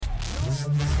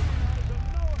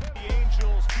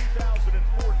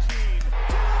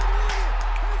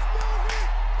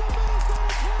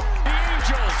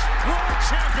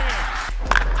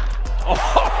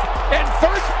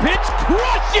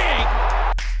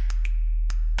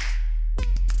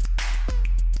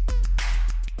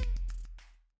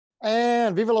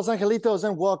And Viva Los Angelitos,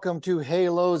 and welcome to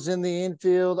Halos in the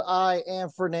Infield. I am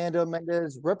Fernando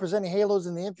Mendez, representing Halos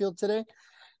in the Infield today,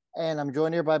 and I'm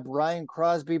joined here by Brian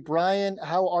Crosby. Brian,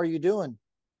 how are you doing?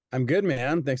 I'm good,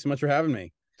 man. Thanks so much for having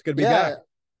me. It's good to be Yeah, back.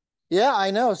 yeah,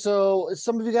 I know. So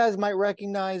some of you guys might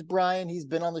recognize Brian. He's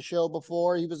been on the show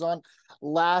before. He was on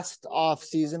last off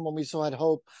season when we still had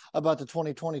hope about the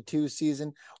 2022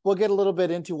 season. We'll get a little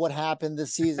bit into what happened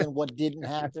this season, what didn't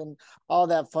happen, all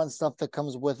that fun stuff that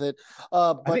comes with it.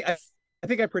 I But think I, I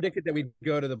think I predicted that we'd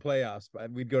go to the playoffs,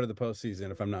 but we'd go to the postseason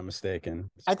if I'm not mistaken.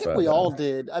 I think But we all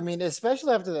did. I mean,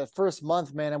 especially after that first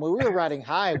month, man. I mean, we were riding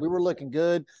high. We were looking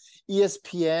good.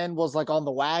 ESPN was like on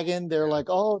the wagon. They're like,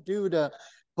 "Oh, dude,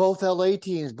 both LA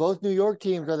teams, both New York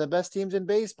teams are the best teams in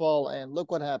baseball." And look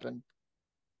what happened.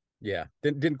 yeah,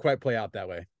 didn't quite play out that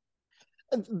way.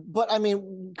 But I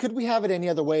mean, could we have it any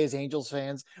other way as Angels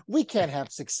fans? We can't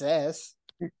have success.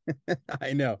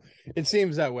 I know it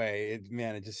seems that way.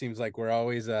 It just seems like we're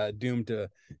always doomed to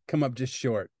come up just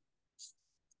short.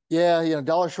 Yeah,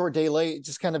 dollar short, day late. It's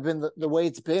just kind of been the way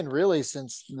it's been really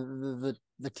since the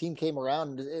team came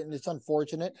around, and it's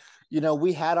unfortunate.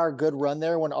 We had our good run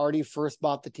there when Artie first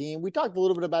bought the team. We talked a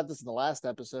little bit about this in the last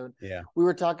episode. Yeah, We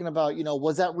were talking about,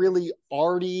 was that really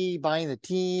Artie buying the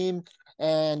team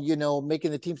and making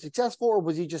the team successful, or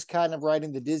was he just kind of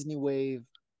riding the Disney wave?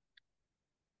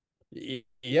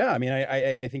 yeah. I mean,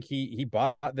 I think he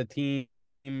bought the team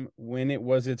when it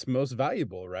was its most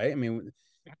valuable, right? I mean,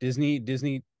 Disney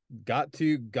got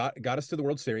us to the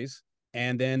World Series,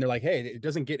 and then they're like, hey, it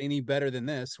doesn't get any better than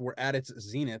this. We're at its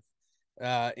zenith.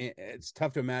 It's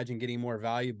tough to imagine getting more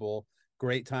valuable.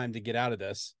 Great time to get out of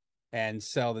this and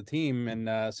sell the team,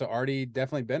 and so Artie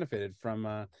definitely benefited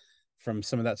from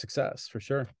some of that success for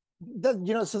sure.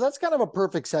 So that's kind of a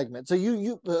perfect segment. So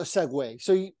you segue.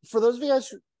 So for those of you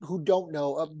guys who don't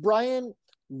know, Brian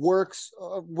works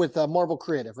with Marvel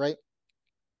Creative, right?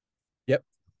 Yep,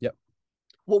 yep,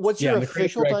 Well, what's yeah. your I'm the creative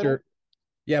official title? director.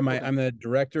 Yeah, my Okay. I'm the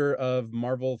director of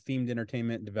Marvel themed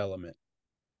entertainment development.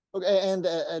 Okay,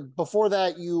 and before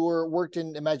that, you were worked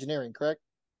in Imagineering, correct?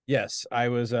 Yes, I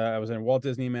was a Walt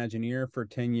Disney Imagineer for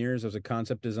 10 years. I was a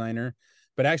concept designer.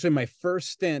 But actually my first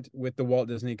stint with the Walt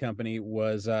Disney Company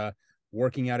was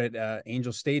working out at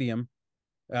Angel Stadium.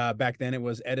 Back then it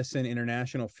was Edison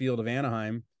International Field of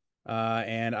Anaheim.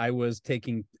 And I was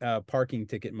taking parking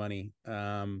ticket money.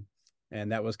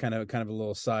 And that was kind of a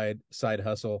little side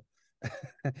hustle. Oh,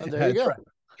 there you go.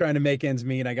 Trying to make ends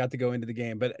meet. I got to go into the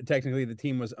game, but technically the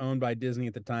team was owned by Disney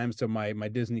at the time, so my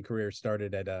Disney career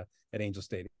started at Angel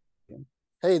Stadium.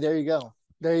 Hey, there you go.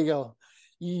 There you go.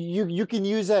 You can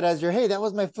use that as your, hey, that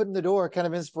was my foot in the door kind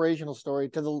of inspirational story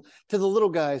to the little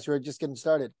guys who are just getting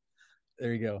started.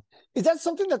 There you go. Is that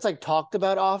something that's like talked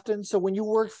about often? So when you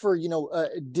worked for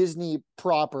Disney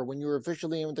proper, when you were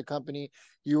officially in with the company,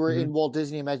 you were in Mhm. Walt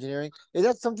Disney Imagineering. Is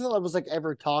that something that was like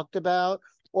ever talked about,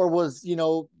 or was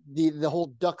the whole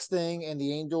Ducks thing and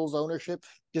the Angels ownership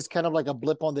just kind of like a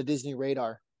blip on the Disney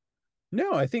radar?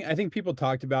 No, I think people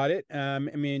talked about it.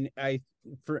 I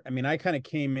kind of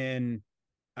came in.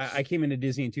 I came into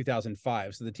Disney in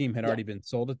 2005, so the team had Yeah. already been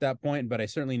sold at that point. But I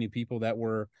certainly knew people that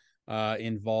were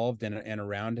involved and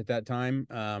around at that time.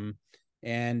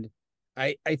 And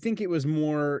I think it was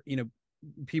more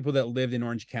people that lived in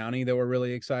Orange County that were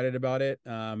really excited about it.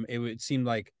 It seemed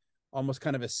like almost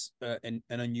kind of an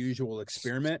unusual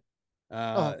experiment.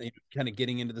 Uh, Kind of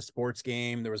getting into the sports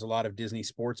game. There was a lot of Disney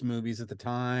sports movies at the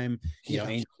time. yeah.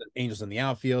 Angels in the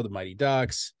Outfield, the Mighty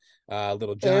Ducks,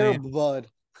 Little Air Giant, Bud.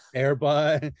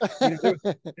 Airbud.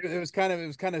 It was kind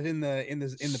of in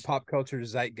the pop culture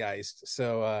zeitgeist.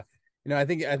 So I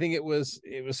think it was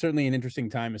certainly an interesting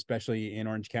time, especially in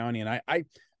Orange County, and I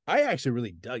actually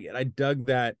really dug it. I dug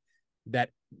that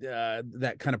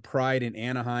kind of pride in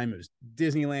Anaheim. It was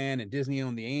Disneyland, and Disney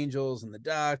owned the Angels and the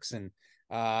Ducks, and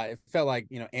it felt like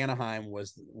Anaheim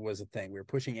was a thing. We were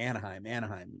pushing Anaheim, and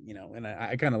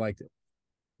I kind of liked it.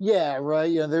 Yeah,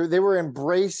 right. They were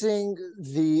embracing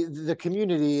the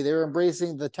community, they were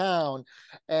embracing the town,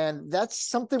 and that's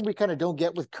something we kind of don't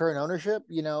get with current ownership.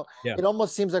 Yeah, It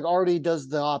almost seems like Artie does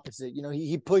the opposite.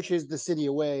 He pushes the city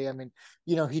away. I mean,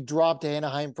 he dropped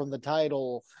Anaheim from the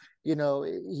title. He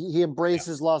yeah,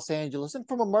 embraces Los Angeles, and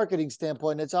from a marketing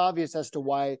standpoint, it's obvious as to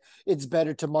why it's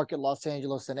better to market Los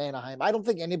Angeles than Anaheim. I don't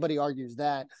think anybody argues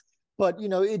that, but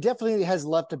it definitely has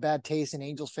left a bad taste in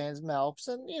Angels fans' mouths,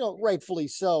 and rightfully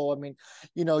so. I mean,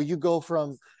 you go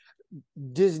from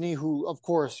Disney, who of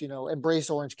course embrace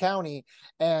Orange County,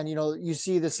 and you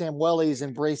see the Samuelis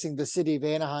embracing the city of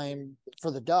Anaheim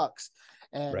for the Ducks,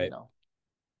 and right.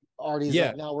 Artie's Yeah,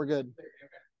 like, no, we're good.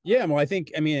 Yeah, well, I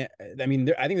think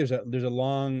there's a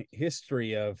long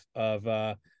history of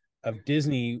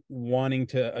Disney wanting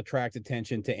to attract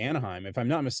attention to Anaheim. If I'm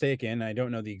not mistaken, I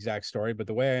don't know the exact story, but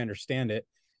the way I understand it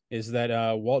is that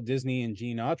Walt Disney and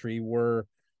Gene Autry were,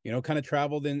 kind of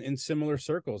traveled in similar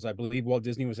circles. I believe Walt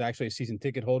Disney was actually a season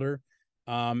ticket holder,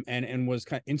 and was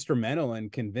kind of instrumental in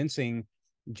convincing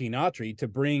Gene Autry to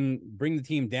bring the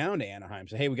team down to Anaheim.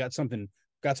 So hey, we got something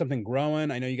growing.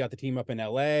 I know you got the team up in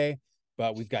LA,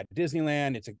 but we've got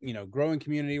Disneyland. It's a growing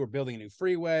community. We're building a new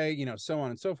freeway, so on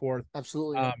and so forth.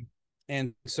 Absolutely, yeah.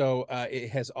 And so it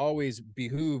has always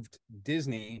behooved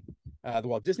Disney, the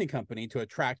Walt Disney Company, to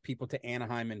attract people to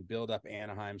Anaheim and build up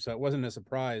Anaheim. So it wasn't a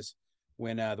surprise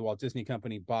when the Walt Disney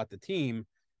Company bought the team,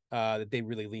 that they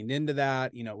really leaned into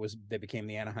that. They became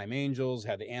the Anaheim Angels,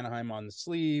 had the Anaheim on the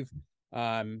sleeve,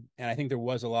 and I think there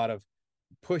was a lot of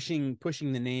pushing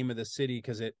the name of the city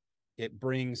because it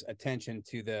brings attention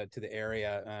to the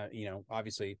area.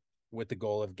 Obviously with the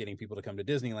goal of getting people to come to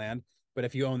Disneyland. But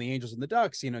if you own the Angels and the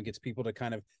Ducks, it gets people to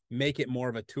kind of make it more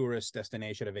of a tourist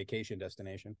destination, a vacation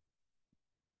destination.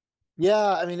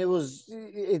 Yeah, I mean,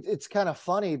 it's kind of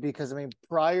funny because I mean,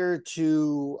 prior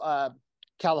to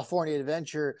California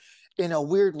Adventure, in a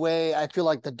weird way, I feel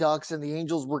like the Ducks and the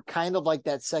Angels were kind of like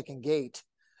that second gate.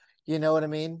 You know what I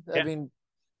mean? I Yeah. mean,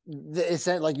 it's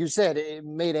like you said, it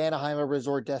made Anaheim a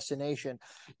resort destination.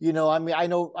 I mean,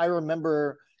 I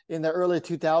remember in the early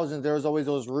 2000s, there was always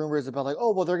those rumors about like,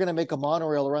 oh, well, they're going to make a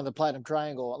monorail around the Platinum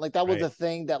Triangle. Like that was Right. the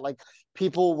thing that like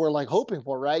people were like hoping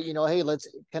for, right? Hey, let's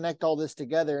connect all this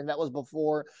together. And that was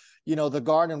before, the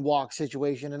Garden Walk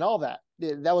situation and all that.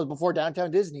 That was before Downtown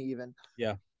Disney even.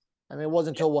 Yeah. I mean, it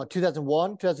wasn't until what,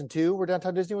 2001, 2002, where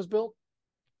Downtown Disney was built?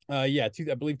 Yeah,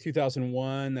 I believe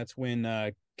 2001. That's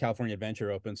when California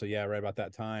Adventure opened. So yeah, right about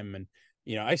that time. And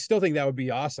I still think that would be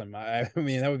awesome. I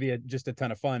mean, that would be just a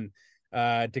ton of fun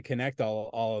to connect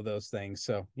all of those things.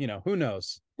 So who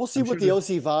knows? We'll see I'm what sure the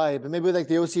there's. OC vibe, and maybe like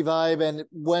the OC vibe, and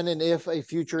when and if a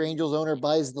future Angels owner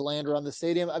buys the land around the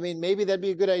stadium, I mean, maybe that'd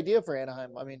be a good idea for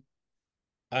Anaheim. I mean,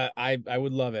 I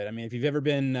would love it. I mean, if you've ever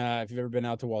been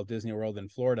out to Walt Disney World in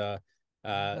Florida,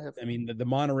 I have, I mean the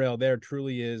monorail there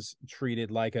truly is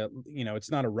treated like it's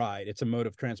not a ride; it's a mode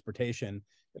of transportation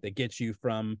that gets you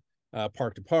from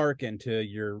park to park and to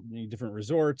your different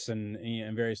resorts and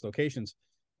various locations.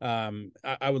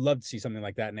 I would love to see something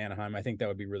like that in Anaheim. I think that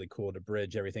would be really cool to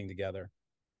bridge everything together.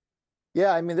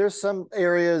 yeah, I mean, there's some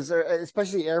areas,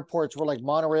 especially airports, where like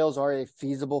monorails are a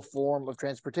feasible form of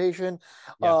transportation.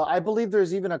 Yeah. I believe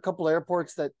there's even a couple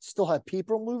airports that still have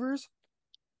people movers.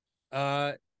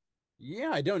 Uh,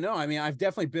 yeah, I don't know. I mean, I've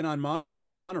definitely been on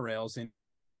monorails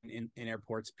in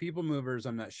airports. People movers,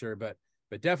 I'm not sure, but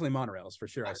definitely monorails for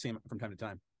sure. I see them from time to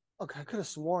time. Okay, I could have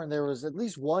sworn there was at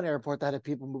least one airport that had a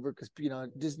people mover because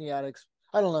Disney addicts.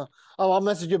 I don't know. Oh, I'll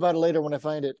message you about it later when I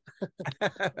find it.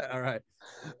 All right.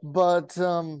 But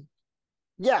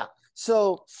yeah,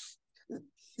 so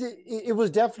it was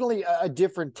definitely a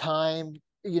different time.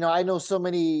 I know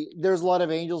there's a lot of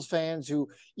Angels fans who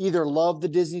either love the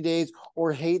Disney days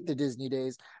or hate the Disney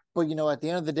days. But, at the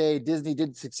end of the day, Disney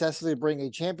did successfully bring a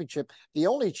championship, the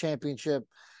only championship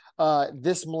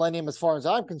this millennium, as far as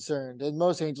I'm concerned, and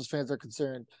most Angels fans are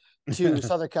concerned, to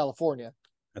Southern California.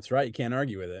 That's right. You can't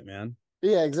argue with it, man.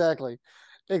 Yeah, exactly.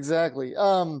 Exactly.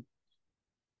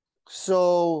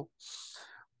 So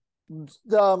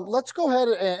let's go ahead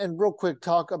and real quick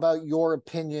talk about your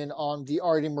opinion on the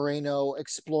Artie Moreno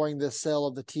exploring the sale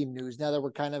of the team news. Now that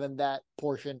we're kind of in that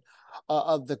portion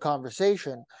of the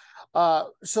conversation,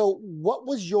 so what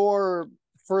was your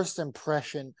first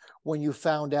impression when you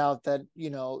found out that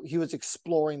he was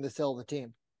exploring the sale of the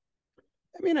team?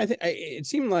 I mean, I think it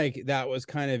seemed like that was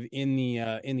kind of in the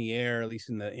air, at least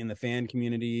in the fan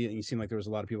community. And you seem like there was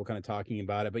a lot of people kind of talking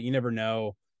about it, but you never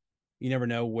know. You never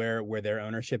know where their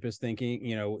ownership is thinking.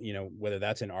 Whether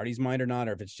that's in Artie's mind or not,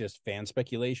 or if it's just fan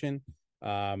speculation.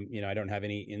 I don't have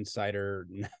any insider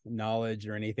knowledge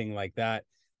or anything like that.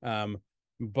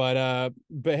 But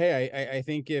hey, I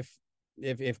think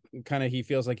if kind of he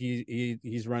feels like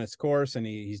he's run its course and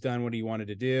he's done what he wanted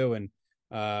to do and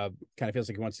kind of feels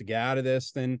like he wants to get out of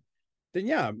this, then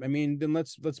yeah, I mean, then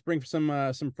let's bring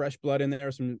some fresh blood in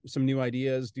there, some new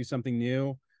ideas, do something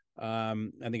new. I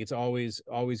think it's always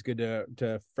good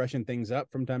to freshen things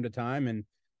up from time to time, and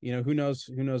who knows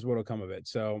what'll come of it.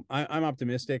 So I'm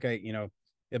optimistic. It'll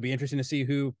be interesting to see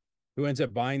who ends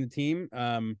up buying the team.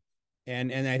 And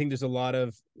I think there's a lot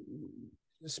of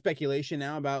speculation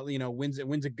now about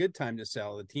when's a good time to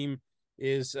sell. The team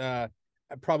is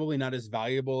probably not as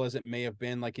valuable as it may have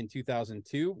been like in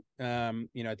 2002. At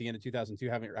the end of 2002,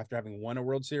 after having won a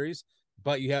World Series,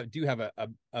 but do have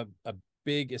a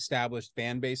big established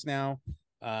fan base now.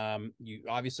 You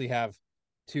obviously have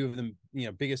two of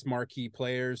the biggest marquee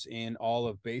players in all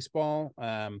of baseball,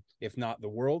 if not the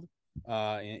world,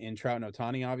 in Trout and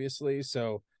Ohtani, obviously.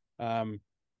 So, and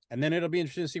then it'll be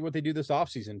interesting to see what they do this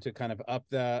offseason to kind of up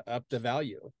the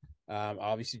value.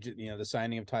 Obviously, the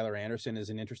signing of Tyler Anderson is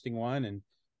an interesting one, and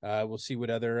we'll see what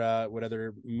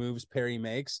other moves Perry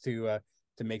makes to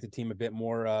make the team a bit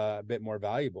more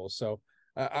valuable. So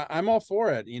I'm all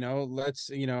for it.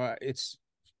 It's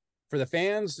for the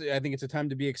fans. I think it's a time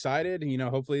to be excited.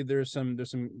 Hopefully there's some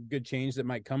good change that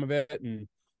might come of it. And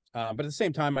but at the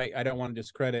same time, I don't want to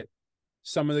discredit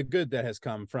some of the good that has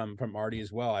come from Artie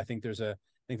as well. I think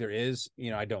there is.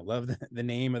 I don't love the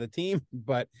name of the team,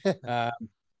 but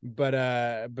but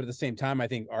at the same time, I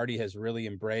think Artie has really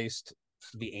embraced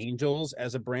the Angels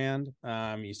as a brand.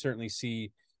 You certainly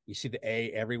see the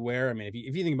A everywhere. I mean,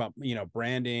 if you think about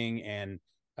branding and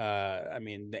I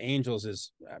mean, the Angels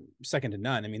is second to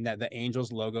none. I mean, that the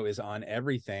Angels logo is on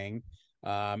everything,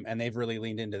 and they've really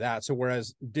leaned into that. So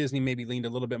whereas Disney maybe leaned a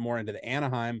little bit more into the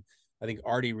Anaheim, I think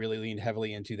Artie really leaned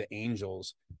heavily into the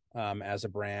Angels as a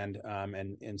brand,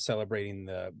 and celebrating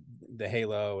the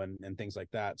halo and things like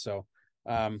that. So,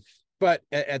 but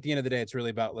at the end of the day, it's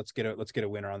really about let's get a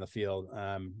winner on the field,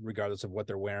 regardless of what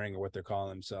they're wearing or what they're calling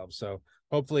themselves. So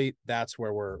hopefully that's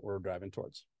where we're driving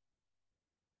towards.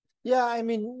 Yeah, I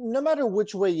mean, no matter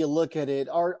which way you look at it,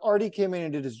 Artie came in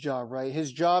and did his job, right?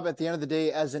 His job at the end of the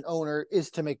day as an owner is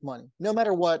to make money. No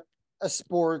matter what, a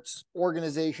sports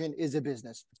organization is a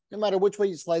business. No matter which way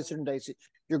you slice it and dice it,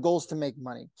 your goal is to make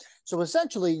money. So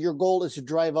essentially, your goal is to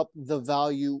drive up the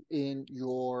value in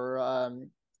your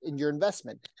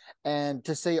investment. And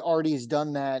to say Artie's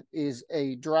done that is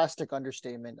a drastic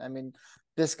understatement. I mean,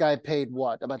 this guy paid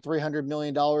what, about $300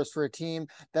 million for a team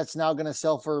that's now going to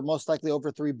sell for most likely over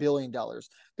 $3 billion.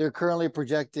 They're currently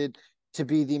projected to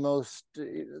be the most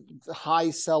high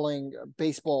selling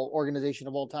baseball organization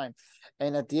of all time.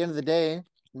 And at the end of the day,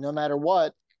 no matter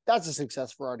what, that's a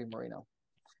success for Artie Moreno.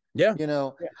 Yeah.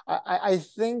 I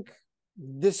think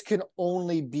this can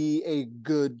only be a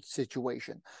good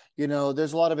situation.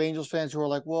 There's a lot of Angels fans who are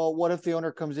like, well, what if the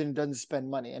owner comes in and doesn't spend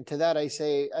money? And to that, I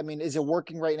say, I mean, is it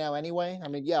working right now anyway? I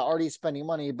mean, yeah, Artie's spending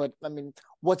money, but I mean,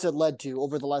 what's it led to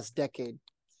over the last decade?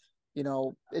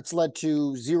 It's led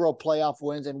to 0 playoff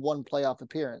wins and 1 playoff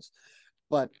appearance.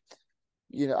 But,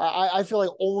 I feel like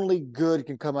only good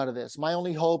can come out of this. My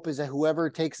only hope is that whoever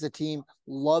takes the team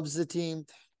loves the team,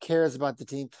 cares about the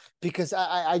team, because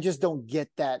I just don't get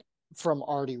that from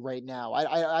Artie right now.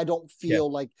 I don't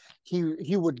feel like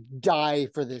he would die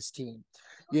for this team.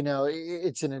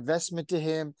 It's an investment to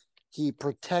him. He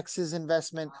protects his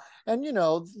investment. And,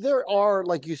 there are,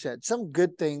 like you said, some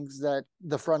good things that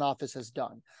the front office has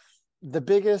done. The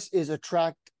biggest is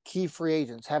attract key free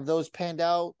agents. Have those panned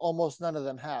out? Almost none of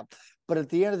them have. But at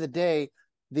the end of the day,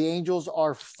 the Angels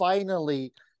are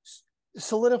finally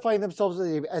solidifying themselves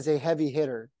as a heavy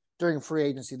hitter during free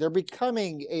agency. They're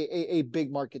becoming a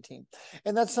big market team.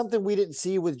 And that's something we didn't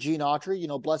see with Gene Autry.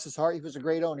 Bless his heart, he was a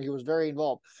great owner. He was very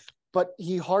involved. But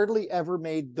he hardly ever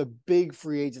made the big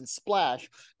free agent splash.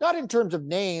 Not in terms of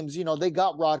names. They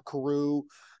got Rod Carew.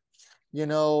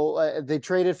 They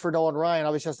traded for Nolan Ryan.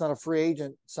 Obviously, that's not a free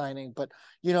agent signing. But,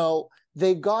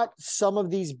 they got some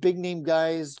of these big name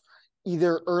guys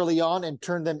either early on and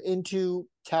turned them into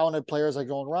talented players like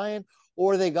Nolan Ryan,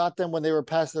 or they got them when they were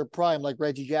past their prime, like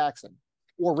Reggie Jackson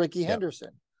or Ricky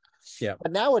Henderson. Yeah.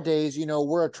 But nowadays,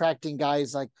 we're attracting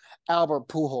guys like Albert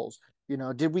Pujols.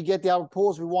 Did we get the Albert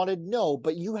Pujols we wanted? No,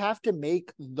 but you have to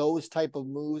make those type of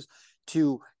moves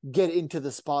to get into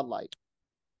the spotlight.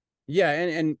 Yeah,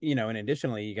 and and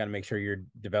additionally, you got to make sure you're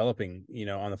developing,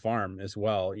 on the farm as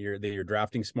well. You're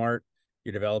drafting smart,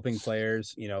 you're developing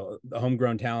players. The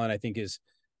homegrown talent I think is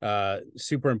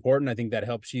super important. I think that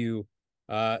helps you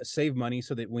save money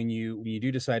so that when you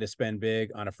do decide to spend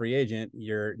big on a free agent,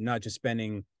 you're not just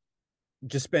spending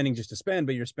just to spend,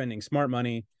 but you're spending smart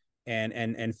money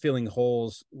and filling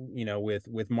holes,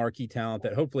 with marquee talent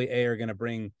that hopefully are going to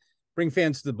bring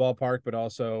fans to the ballpark, but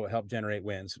also help generate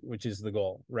wins, which is the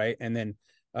goal, right? And then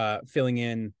filling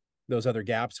in those other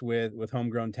gaps with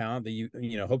homegrown talent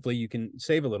that hopefully you can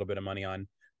save a little bit of money on,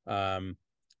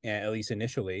 at least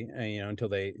initially, until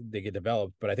they get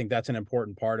developed. But I think that's an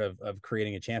important part of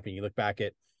creating a champion. You look back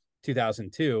at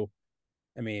 2002,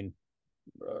 I mean,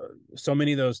 so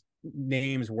many of those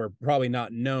names were probably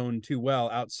not known too well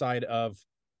outside of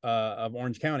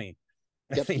Orange County.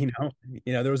 Yep.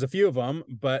 There was a few of them,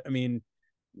 but I mean,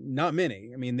 not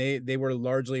many. I mean, they were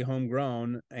largely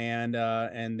homegrown,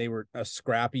 and they were a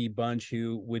scrappy bunch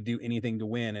who would do anything to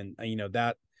win. And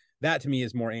that that to me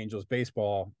is more Angels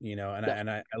baseball, and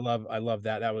Yeah, I love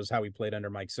that. That was how we played under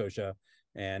Mike Scioscia,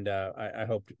 and I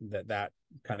hope that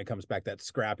kind of comes back, that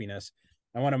scrappiness.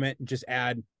 I want to just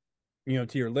add,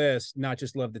 to your list, not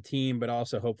just love the team, but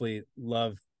also hopefully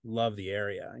love the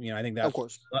area. I think of that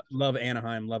course. love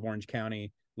Anaheim, love Orange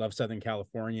County, love Southern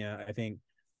California. I think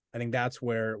that's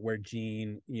where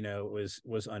Gene,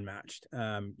 was unmatched.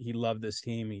 He loved this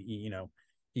team.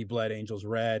 He bled Angels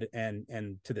red, and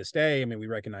to this day, I mean, we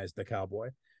recognize the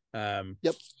cowboy. Um,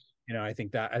 Yep. I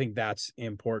think that's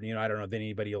important. I don't know if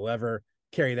anybody will ever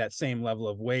carry that same level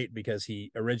of weight because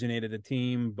he originated the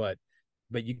team, but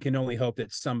you can only hope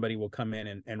that somebody will come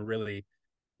in and really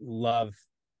love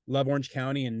Orange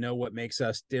County and know what makes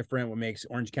us different, what makes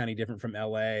Orange County different from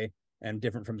LA and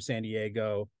different from San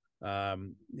Diego.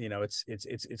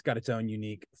 It's got its own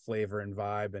unique flavor and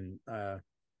vibe, and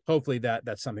hopefully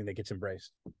that's something that gets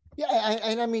embraced. Yeah,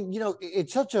 and I mean,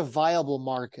 it's such a viable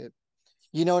market.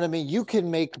 You know what I mean? You can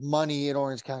make money in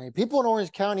Orange County. People in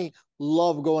Orange County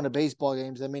love going to baseball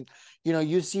games. I mean,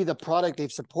 you see the product they've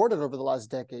supported over the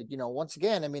last decade. Once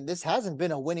again, I mean, this hasn't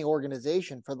been a winning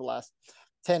organization for the last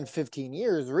 10, 15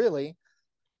 years, really.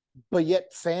 But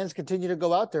yet fans continue to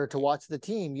go out there to watch the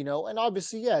team, and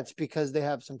obviously, yeah, it's because they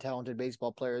have some talented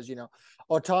baseball players.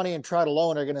 Ohtani and Trout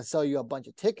alone are going to sell you a bunch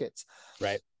of tickets.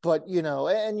 Right. But,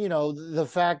 the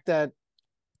fact that,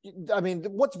 I mean,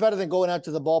 what's better than going out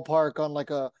to the ballpark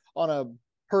on a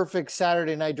perfect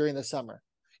Saturday night during the summer,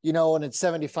 and it's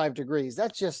 75 degrees.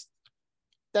 That's an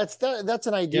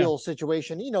Yeah. ideal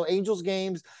situation. Angels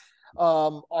games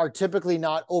are typically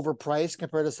not overpriced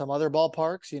compared to some other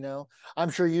ballparks. I'm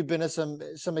sure you've been to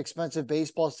some expensive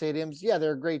baseball stadiums. Yeah,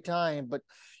 they're a great time, but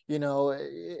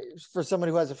for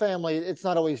somebody who has a family, it's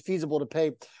not always feasible to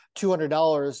pay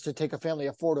 $200 to take a family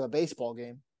of four to a baseball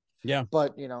game. Yeah.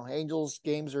 But Angels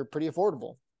games are pretty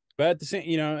affordable. But at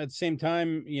the same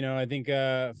time, I think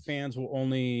fans will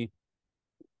only,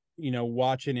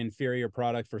 watch an inferior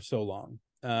product for so long.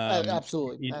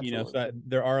 Absolutely, So absolutely.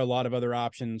 there are a lot of other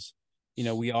options.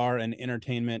 We are an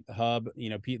entertainment hub.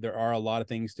 There are a lot of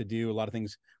things to do, a lot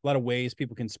of ways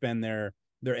people can spend their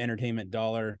entertainment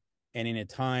dollar. And in a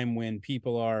time when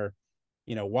people are,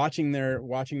 watching their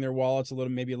wallets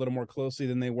maybe a little more closely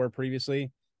than they were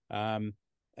previously,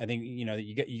 I think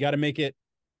you got to make it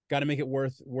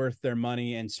worth their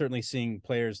money, and certainly seeing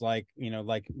players like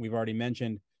we've already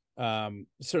mentioned,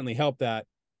 certainly help that.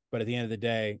 But at the end of the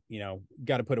day,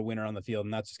 got to put a winner on the field,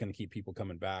 and that's just going to keep people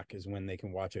coming back, is when they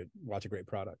can watch a great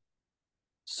product.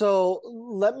 So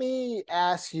let me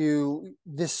ask you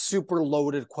this super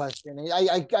loaded question.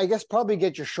 I guess probably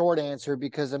get your short answer,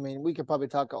 because I mean we could probably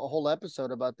talk a whole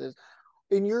episode about this.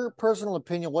 In your personal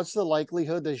opinion, what's the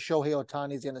likelihood that Shohei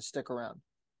Ohtani is going to stick around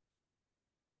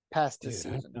past this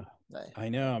Dude, season? I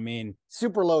know. I mean,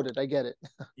 Super loaded. I get it.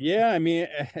 yeah.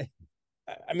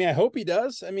 I hope he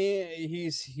does. I mean,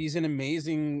 he's an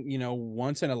amazing,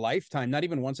 once in a lifetime, not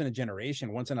even once in a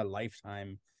generation, once in a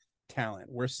lifetime talent.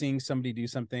 We're seeing somebody do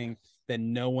something that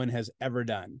no one has ever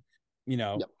done. You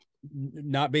know, Yep.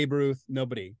 Not Babe Ruth,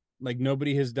 nobody. Like,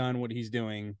 nobody has done what he's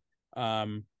doing.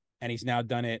 And he's now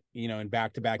done it, in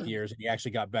back-to-back years. He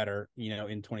actually got better,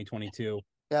 in 2022.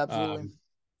 Yeah, absolutely. Um,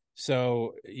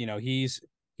 so, he's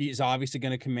obviously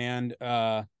going to command,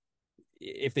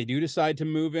 if they do decide to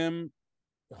move him,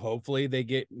 hopefully they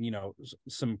get,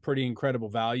 some pretty incredible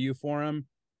value for him.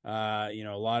 A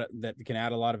lot that can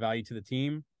add a lot of value to the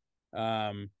team.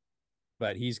 Um,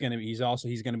 but he's going to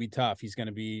be tough. He's going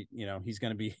to be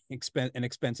an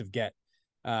expensive get.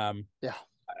 Um, Yeah.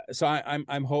 so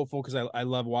I'm hopeful, because I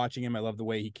love watching him. I love the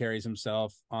way he carries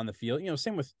himself on the field.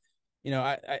 Same with,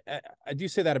 I do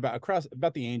say that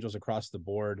about the Angels across the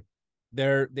board.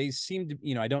 They seem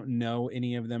to, I don't know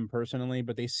any of them personally,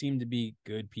 but they seem to be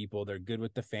good people. They're good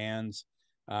with the fans.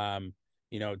 Um,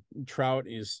 Trout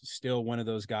is still one of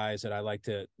those guys that I like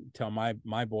to tell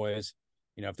my boys,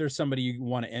 if there's somebody you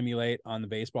want to emulate on the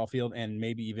baseball field and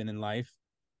maybe even in life,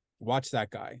 watch that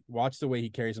guy. Watch the way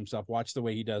he carries himself. Watch the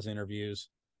way he does interviews.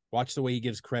 Watch the way he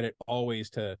gives credit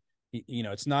always to,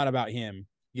 it's not about him.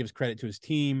 He gives credit to his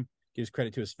team, gives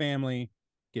credit to his family,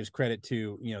 gives credit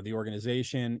to, the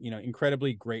organization,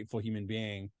 incredibly grateful human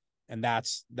being. And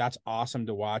that's awesome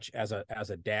to watch as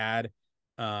a dad,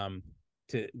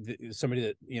 to somebody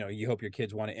that, you hope your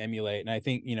kids want to emulate. And I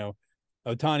think,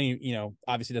 Ohtani,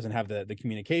 obviously doesn't have the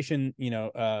communication,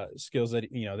 skills that,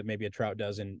 that maybe a Trout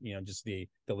does, and, just the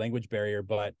language barrier.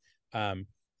 But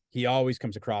he always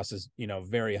comes across as,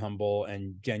 very humble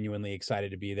and genuinely excited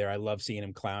to be there. I love seeing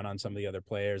him clown on some of the other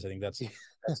players. I think that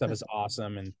stuff is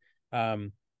awesome. And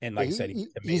Yeah, like I said, he's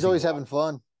he's amazing always to watch. having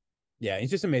fun. Yeah, he's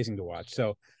just amazing to watch.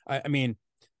 So I mean,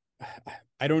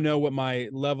 I don't know what my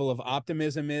level of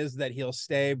optimism is that he'll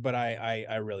stay, but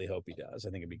I really hope he does. I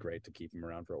think it'd be great to keep him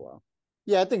around for a while.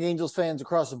 Yeah, I think Angels fans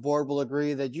across the board will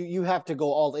agree that you have to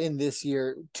go all in this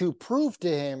year to prove to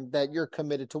him that you're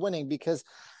committed to winning because,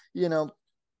 you know,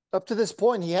 up to this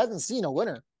point, he hasn't seen a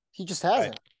winner. He just Right.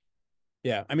 hasn't.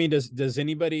 Yeah. I mean, does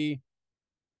any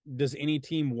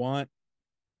team want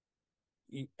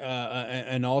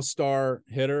an all-star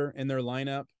hitter in their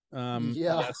lineup? Yeah,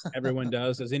 Yes, everyone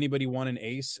does. Does anybody want an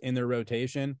ace in their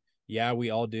rotation? Yeah,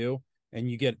 we all do. And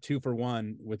you get 2 for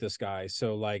 1 with this guy.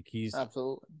 So like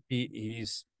absolutely.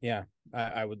 he's yeah.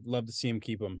 I would love to see him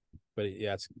keep him, but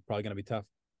yeah, it's probably gonna be tough.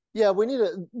 Yeah, we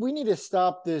need to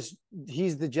stop this.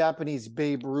 He's the Japanese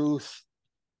Babe Ruth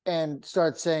and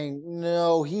start saying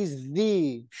no. He's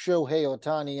the Shohei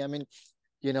Otani. I mean,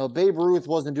 Babe Ruth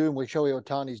wasn't doing what Shohei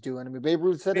Otani's doing. I mean, Babe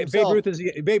Ruth said himself.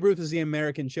 Babe Ruth is the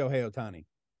American Shohei Otani.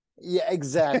 Yeah,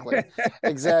 exactly.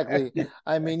 Exactly.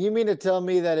 I mean, you mean to tell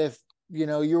me that if,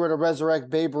 you were to resurrect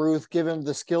Babe Ruth, give him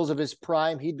the skills of his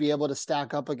prime, he'd be able to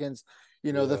stack up against,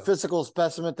 the Yeah. physical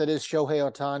specimen that is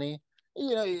Shohei Otani?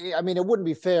 I mean, it wouldn't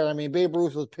be fair. I mean, Babe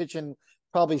Ruth was pitching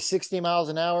probably 60 miles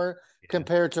an hour Yeah.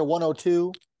 compared to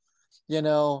 102, you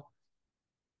know.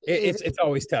 It's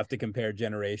always tough to compare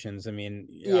generations. I mean,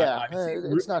 Yeah, obviously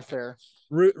it's not fair.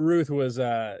 Ruth was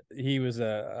he was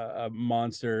a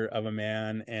monster of a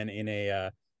man, and in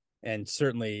a and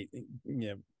certainly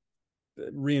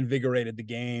reinvigorated the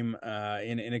game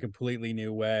in a completely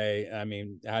new way. I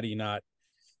mean, how do you not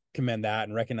commend that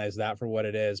and recognize that for what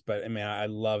it is? But I mean, I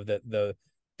love that the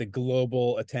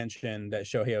global attention that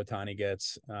Shohei Otani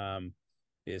gets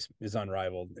is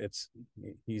unrivaled.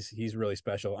 He's really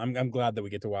special. I'm glad that we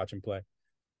get to watch him play.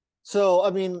 So, I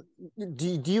mean,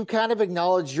 do you kind of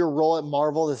acknowledge your role at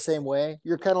Marvel the same way?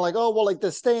 You're kind of like, oh, well, like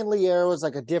the Stan Lee era was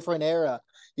like a different era.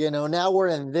 Now we're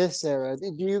in this era.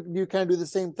 Do you kind of do the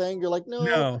same thing? You're like, no,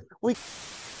 No, we.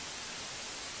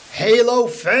 Halo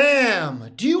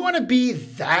fam! Do you want to be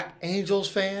that Angels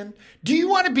fan? Do you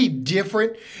want to be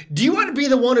different? Do you want to be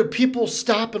the one who people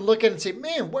stop and look at and say,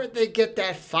 man, where'd they get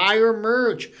that fire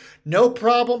merch? No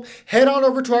problem. Head on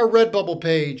over to our Redbubble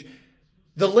page.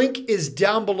 The link is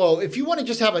down below. If you want to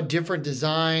just have a different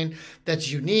design that's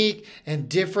unique and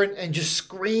different and just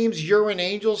screams you're an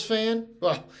Angels fan,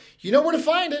 well, you know where to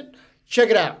find it. Check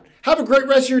it out. Have a great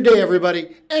rest of your day,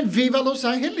 everybody, and viva los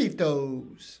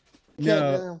angelitos. Can't.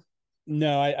 no,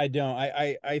 no, I don't.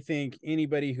 I think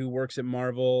anybody who works at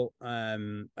Marvel, I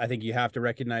think you have to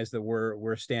recognize that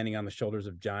we're standing on the shoulders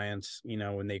of giants.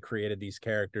 When they created these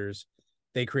characters,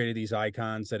 they created these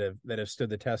icons that have stood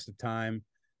the test of time.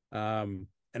 And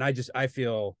I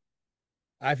feel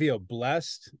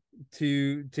blessed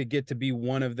to get to be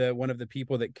one of the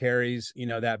people that carries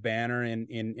that banner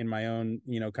in my own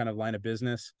kind of line of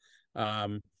business.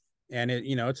 And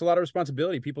it's a lot of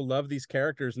responsibility. People love these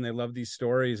characters and they love these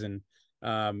stories, and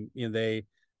they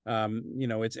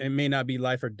it may not be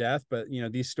life or death, but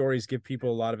these stories give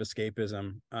people a lot of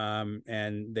escapism,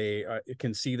 and they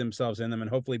can see themselves in them and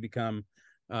hopefully become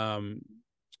role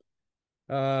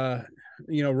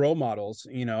models,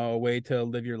 a way to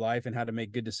live your life and how to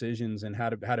make good decisions and how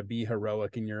to be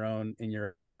heroic in your own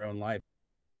life.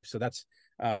 So that's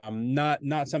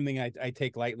not something I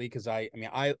take lightly, because I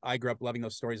grew up loving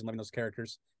those stories and loving those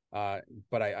characters,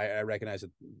 but I recognize that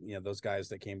those guys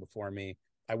that came before me,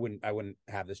 I wouldn't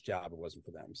have this job if it wasn't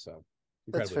for them. So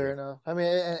That's incredibly fair grateful. enough. I mean,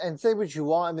 and say what you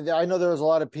want. I mean, I know there was a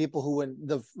lot of people who, when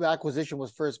the acquisition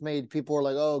was first made, people were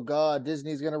like, "Oh God,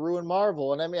 Disney's going to ruin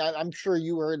Marvel." And I mean, I'm sure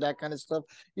you heard that kind of stuff.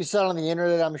 You saw it on the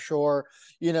internet. I'm sure.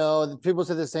 People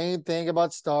said the same thing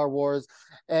about Star Wars.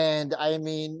 And I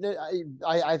mean,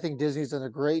 I think Disney's done a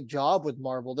great job with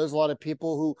Marvel. There's a lot of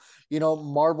people who,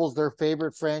 Marvel's their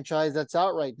favorite franchise that's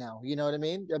out right now. You know what I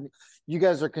mean? You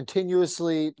guys are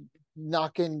continuously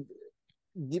knocking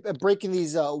breaking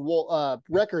these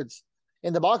records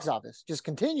in the box office just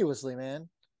continuously, man.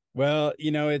 Well,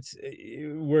 it's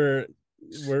we're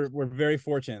very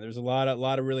fortunate. There's a lot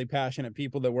of really passionate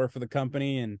people that work for the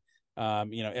company, and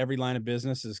every line of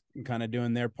business is kind of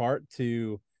doing their part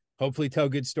to hopefully tell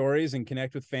good stories and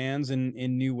connect with fans in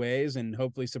new ways, and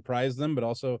hopefully surprise them, but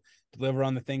also deliver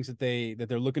on the things that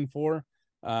they're looking for.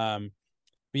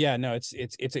 But yeah, no,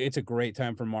 it's a great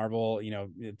time for Marvel.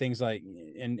 Things like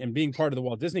and being part of the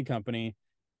Walt Disney Company.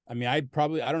 I mean, I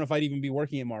don't know if I'd even be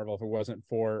working at Marvel if it wasn't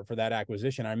for that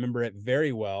acquisition. I remember it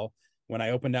very well when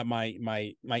I opened up my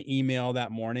email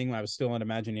that morning when I was still in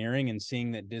Imagineering and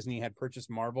seeing that Disney had purchased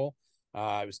Marvel.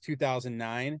 It was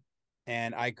 2009,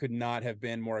 and I could not have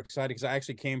been more excited because I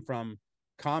actually came from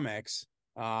comics,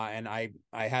 and I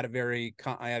had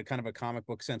kind of a comic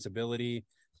book sensibility.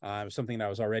 something that I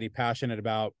was already passionate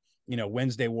about.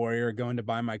 Wednesday Warrior, going to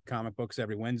buy my comic books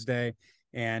every Wednesday.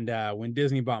 And when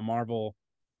Disney bought Marvel,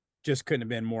 just couldn't have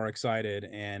been more excited.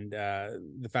 And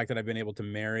the fact that I've been able to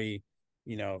marry,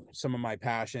 some of my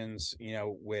passions,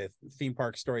 with theme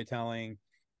park storytelling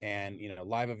and,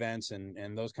 live events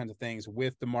and those kinds of things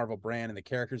with the Marvel brand and the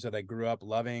characters that I grew up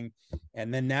loving.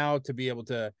 And then now to be able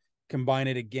to combine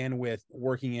it again with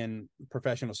working in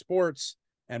professional sports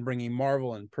and bringing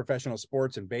Marvel and professional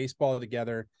sports and baseball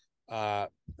together. I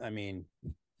mean,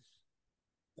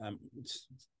 I'm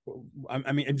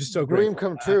just so Dream grateful.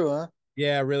 come true, huh?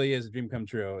 Yeah, it really is a dream come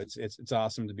true. It's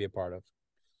awesome to be a part of.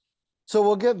 So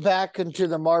we'll get back into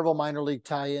the Marvel minor league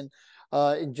tie-in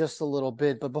in just a little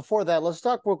bit. But before that, let's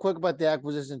talk real quick about the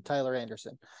acquisition of Tyler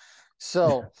Anderson.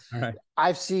 So All right.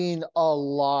 I've seen a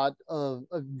lot of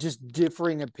just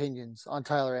differing opinions on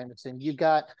Tyler Anderson. You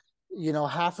got,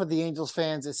 half of the Angels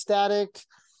fans ecstatic.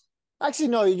 Actually,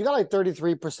 no, you got like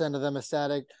 33% of them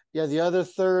ecstatic. You have the other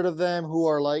third of them who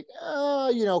are like,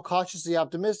 cautiously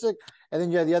optimistic. And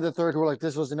then you have the other third who are like,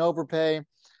 this was an overpay.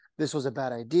 This was a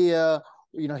bad idea.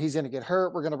 He's going to get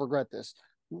hurt. We're going to regret this.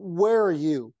 Where are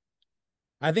you?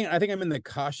 I think I'm in the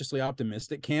cautiously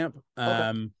optimistic camp.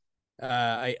 Okay.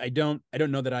 I don't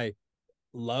know that I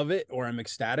love it or I'm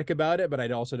ecstatic about it, but I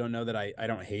also don't know that I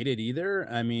don't hate it either.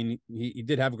 I mean, he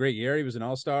did have a great year. He was an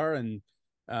all-star, and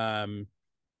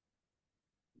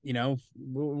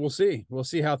we'll see. We'll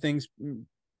see how things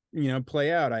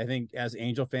play out. I think as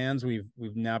Angel fans,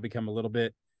 we've now become a little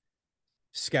bit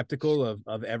skeptical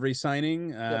of every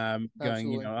signing,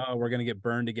 going, oh, we're going to get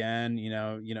burned again,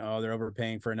 oh, they're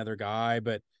overpaying for another guy,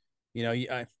 but you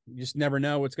just never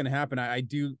know what's going to happen. I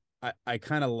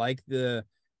kind of like the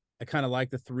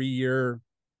 3-year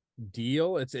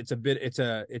deal.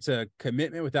 It's a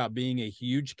commitment without being a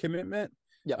huge commitment.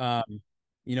 Yeah.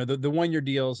 The 1-year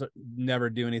deals never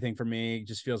do anything for me. It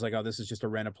just feels like, oh, this is just a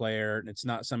rent a player, and it's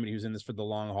not somebody who's in this for the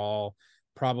long haul.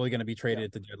 Probably going to be traded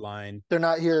at the deadline. They're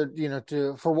not here,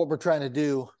 for what we're trying to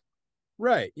do.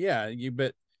 Right. Yeah.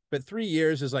 But 3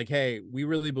 years is like, hey, we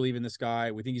really believe in this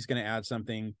guy. We think he's going to add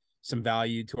some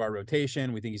value to our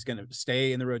rotation. We think he's going to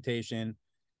stay in the rotation.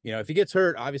 If he gets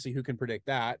hurt, obviously, who can predict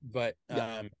that? But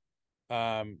I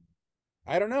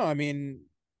don't know. I mean,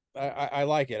 I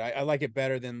like it. I like it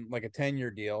better than like a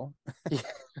 10-year deal.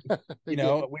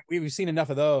 We've seen enough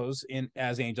of those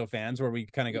as Angel fans where we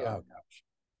kind of go, oh gosh.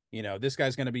 This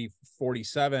guy's going to be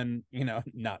 47,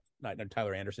 not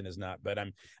Tyler Anderson is not, but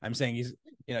I'm saying he's,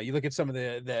 you look at some of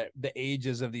the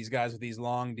ages of these guys with these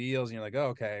long deals and you're like, oh,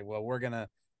 okay, well, we're going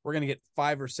to get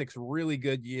 5 or 6 really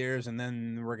good years. And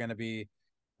then we're going to be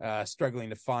struggling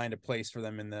to find a place for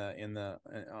them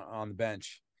on the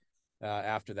bench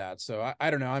after that. So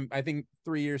I don't know. I think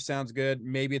 3 years sounds good.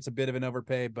 Maybe it's a bit of an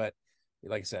overpay, but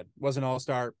like I said, was an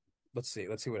all-star. Let's see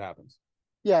what happens.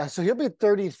 Yeah. So he'll be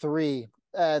 33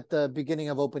 at the beginning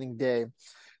of opening day.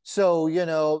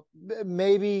 So,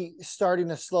 maybe starting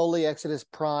to slowly exit his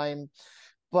prime.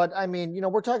 But I mean,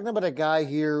 we're talking about a guy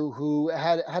here who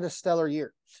had a stellar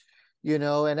year,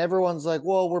 and everyone's like,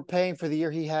 well, we're paying for the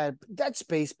year he had. That's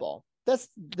baseball. That's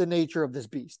the nature of this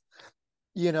beast.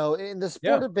 In the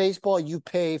sport of baseball, you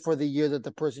pay for the year that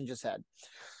the person just had,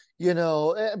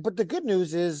 but the good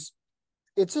news is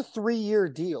it's a 3-year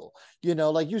deal.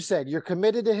 Like you said, you're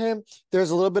committed to him.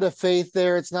 There's a little bit of faith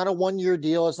there. It's not a 1-year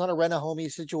deal. It's not a rent a homie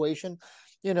situation.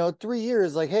 3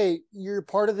 years, like, hey, you're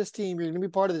part of this team. You're going to be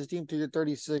part of this team till you're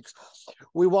 36.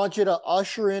 We want you to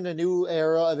usher in a new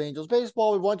era of Angels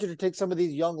baseball. We want you to take some of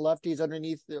these young lefties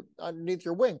underneath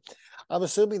your wing. I'm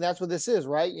assuming that's what this is,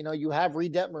 right? You have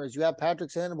Reed Detmers, you have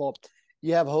Patrick Sandoval,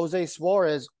 you have Jose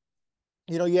Suarez,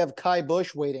 you have Kai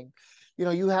Bush waiting.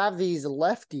 You have these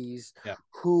lefties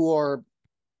who are,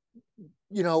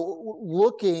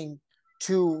 looking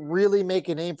to really make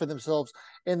a name for themselves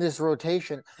in this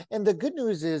rotation. And the good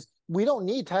news is we don't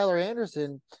need Tyler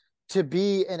Anderson to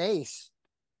be an ace.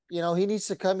 He needs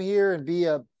to come here and be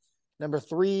a number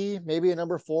 3, maybe a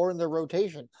number 4 in the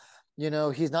rotation.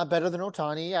 He's not better than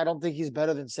Ohtani. I don't think he's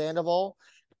better than Sandoval.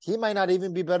 He might not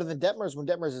even be better than Detmers when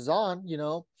Detmers is on,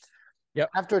 Yep.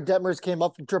 After Detmers came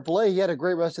up from AAA, he had a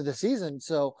great rest of the season.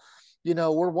 So,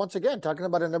 we're once again talking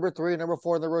about a number 3 and number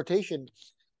 4 in the rotation.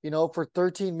 For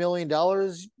 $13 million,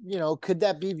 could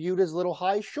that be viewed as a little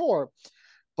high? Sure.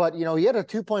 But, he had a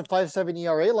 2.57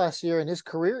 ERA last year, and his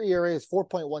career ERA is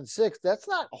 4.16. That's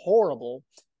not horrible.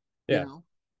 Yeah.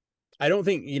 I don't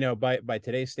think, by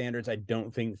today's standards, I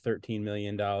don't think $13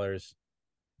 million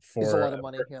for a lot of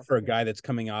money, for a guy that's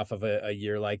coming off of a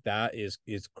year like that is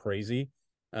crazy.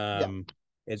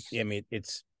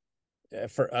 It's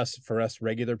for us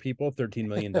regular people, $13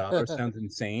 million sounds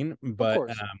insane, Of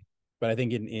course. but I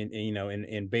think in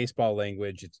in baseball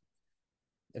language,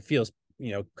 it feels,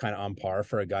 kind of on par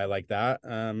for a guy like that.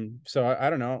 So I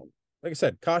don't know. Like I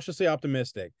said, cautiously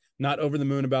optimistic, not over the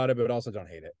moon about it, but also don't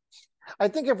hate it. I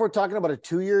think if we're talking about a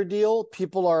 2-year deal,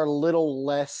 people are a little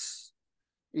less,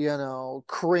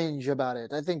 cringe about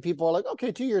it. I think people are like,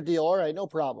 okay, 2-year deal. All right, no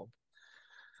problem.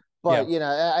 Yeah. But,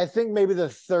 I think maybe the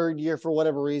third year, for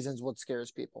whatever reasons, what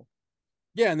scares people.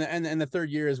 Yeah. And the third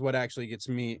year is what actually gives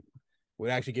me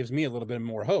a little bit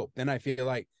more hope. Then I feel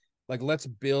like let's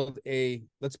build a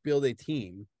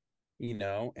team,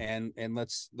 and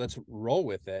let's roll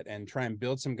with it and try and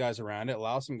build some guys around it,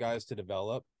 allow some guys to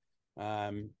develop.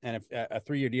 And if a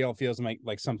 3-year deal feels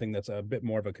like something that's a bit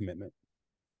more of a commitment.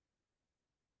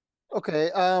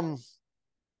 Okay.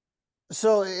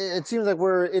 So it seems like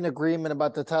we're in agreement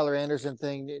about the Tyler Anderson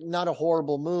thing. Not a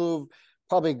horrible move,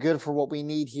 probably good for what we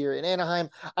need here in Anaheim.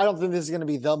 I don't think this is going to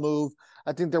be the move.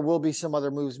 I think there will be some other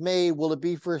moves made. Will it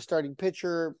be for a starting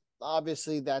pitcher?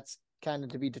 Obviously, that's kind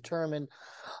of to be determined.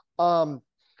 One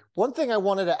thing I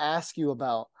wanted to ask you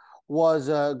about was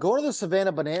going to the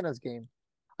Savannah Bananas game.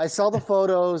 I saw the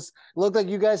photos. It looked like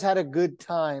you guys had a good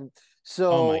time.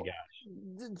 Oh my So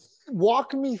gosh.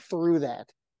 walk me through that.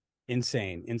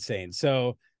 Insane.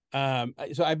 So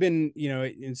I've been,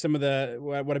 in some of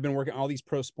what I've been working, all these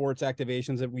pro sports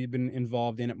activations that we've been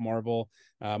involved in at Marvel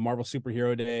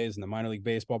Superhero Days and the minor league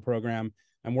baseball program.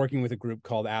 I'm working with a group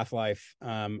called Athlife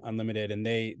Unlimited, and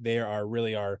they are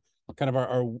really our kind of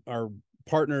our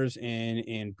partners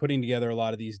in putting together a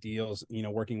lot of these deals,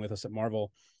 working with us at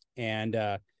Marvel. And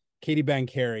Katie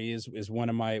Bankary is one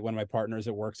of my partners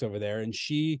that works over there, and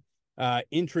she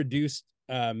introduced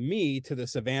me to the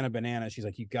Savannah Banana. She's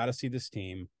like, you got to see this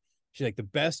team. She's like, the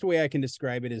best way I can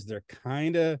describe it is they're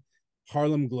kind of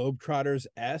Harlem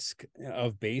Globetrotters-esque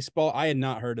of baseball. I had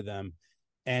not heard of them.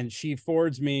 And she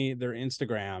forwards me their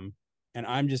Instagram, and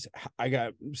I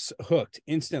got hooked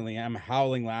instantly. I'm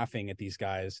howling laughing at these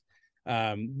guys.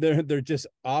 They're just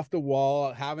off the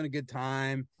wall, having a good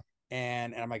time.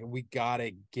 And I'm like, we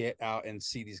gotta get out and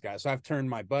see these guys. So I've turned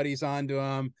my buddies onto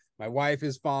them. My wife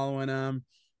is following them.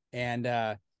 And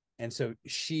so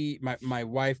my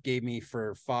wife gave me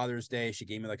for Father's Day, she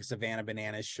gave me like a Savannah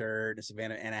Bananas shirt, a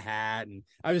Savannah and a hat, and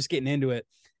I was just getting into it.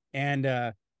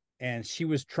 And she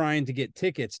was trying to get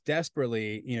tickets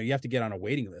desperately. You have to get on a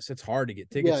waiting list. It's hard to get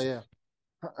tickets. Yeah.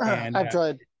 And I've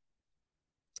tried.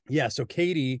 yeah, so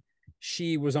Katie,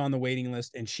 she was on the waiting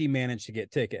list and she managed to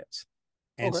get tickets.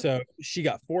 And Okay. so she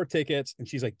got 4 tickets, and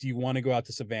she's like, do you want to go out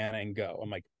to Savannah and go? I'm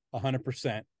like,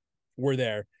 100%. We're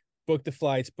there. Book the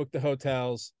flights, book the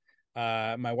hotels.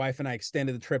 My wife and I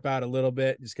extended the trip out a little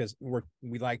bit just because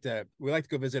we like to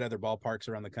go visit other ballparks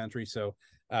around the country. So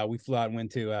we flew out and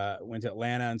went to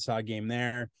Atlanta and saw a game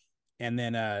there, and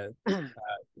then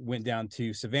went down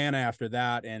to Savannah after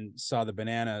that and saw the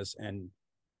Bananas. And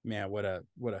man, what a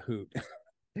hoot!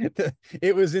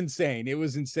 It was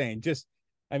insane. Just,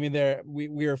 I mean, we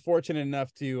were fortunate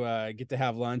enough to get to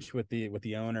have lunch with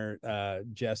the owner,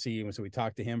 Jesse, and so we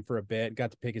talked to him for a bit,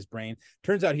 got to pick his brain.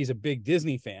 Turns out he's a big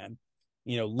Disney fan,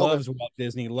 loves Walt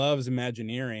Disney, loves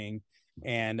Imagineering,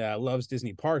 and loves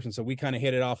Disney parks. And so we kind of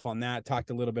hit it off on that,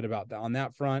 talked a little bit about on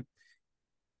that front,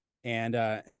 and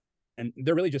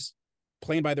they're really just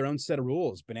playing by their own set of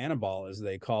rules, banana ball as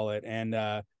they call it,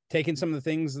 and taking some of the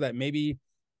things that maybe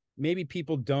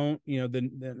people don't,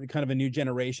 the kind of a new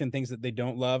generation, things that they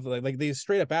don't love. Like they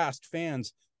straight up asked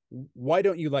fans, why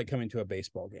don't you like coming to a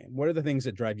baseball game? What are the things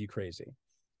that drive you crazy?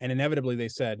 And inevitably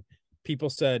people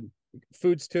said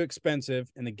food's too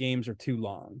expensive and the games are too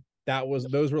long.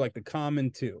 Those were like the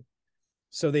common two.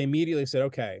 So they immediately said,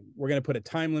 okay, we're going to put a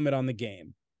time limit on the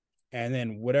game. And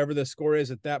then whatever the score is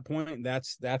at that point,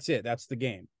 that's it. That's the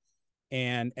game.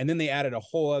 And then they added a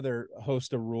whole other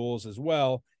host of rules as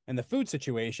well. And the food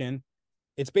situation,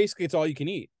 it's all you can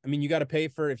eat. I mean, you got to pay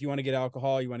for, if you want to get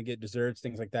alcohol, you want to get desserts,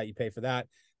 things like that, you pay for that.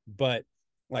 But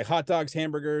like hot dogs,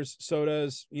 hamburgers,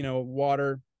 sodas,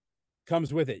 water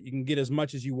comes with it. You can get as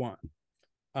much as you want.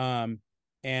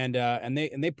 And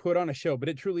they put on a show, but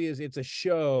it truly is, it's a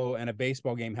show, and a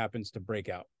baseball game happens to break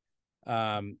out.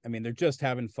 I mean, they're just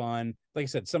having fun. Like I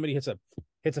said, somebody hits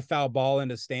a foul ball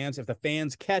into stands. If the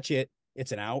fans catch it,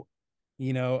 it's an out.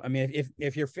 I mean,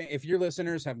 if your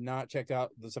listeners have not checked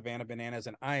out the Savannah Bananas,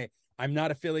 and I'm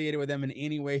not affiliated with them in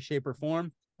any way, shape, or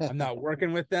form, I'm not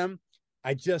working with them.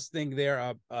 I just think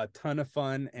they're a ton of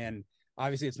fun. And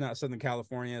obviously it's not Southern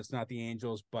California, it's not the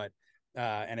Angels, but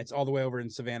and it's all the way over in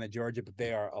Savannah, Georgia, but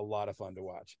they are a lot of fun to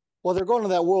watch. Well, they're going to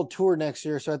that world tour next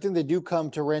year, so I think they do come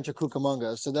to Rancho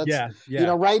Cucamonga. So that's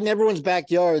Yeah. right in everyone's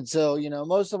backyard. So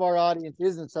most of our audience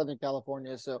is in Southern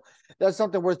California, so that's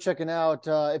something worth checking out.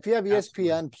 If you have Absolutely.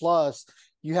 ESPN Plus,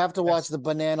 you have to watch Yes. the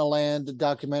Banana Land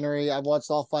documentary. I've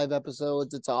watched all 5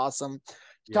 episodes. It's awesome. It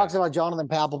Yeah. talks about Jonathan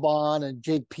Papelbon and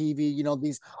Jake Peavy.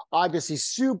 These obviously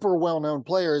super well-known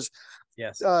players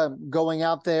Yes. going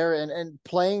out there and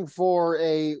playing for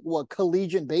a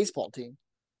collegiate baseball team.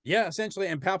 Yeah, essentially.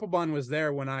 And Papelbon was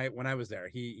there when I was there.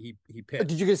 He Did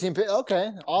pitched. you get to see him?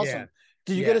 Okay, Yeah. awesome.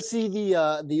 Did you get Yeah. to see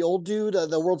the old dude,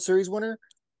 the World Series winner?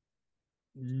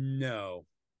 No.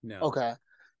 Okay.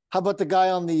 How about the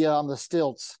guy on the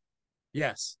stilts?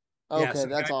 Yes. Yeah. Okay, So the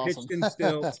that's guy awesome. pitched in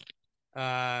stilts.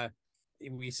 Uh,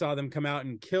 we saw them come out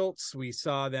in kilts. We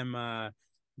saw them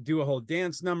do a whole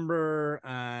dance number.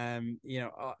 And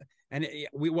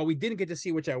what we didn't get to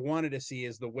see, which I wanted to see,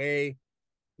 is the way,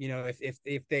 if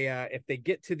they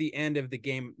get to the end of the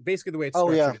game, basically the way it's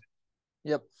Oh yeah. structured.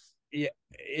 Yep. Yeah,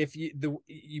 if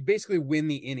you basically win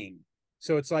the inning,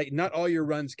 so it's like not all your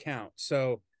runs count.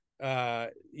 So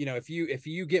if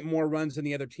you get more runs than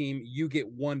the other team, you get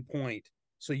 1 point,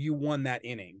 so you won that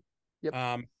inning. Yep.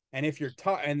 And if you're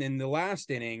taught, and in the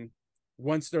last inning,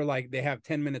 once they have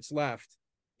 10 minutes left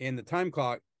in the time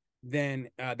clock, then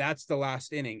that's the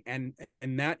last inning, and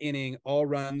in that inning all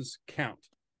runs count.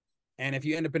 And if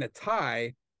you end up in a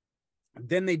tie,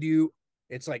 then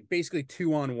it's like basically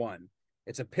 2-on-1.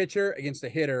 It's a pitcher against a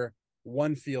hitter,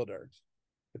 one fielder.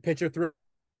 The pitcher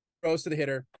throws to the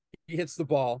hitter, he hits the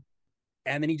ball,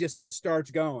 and then he just starts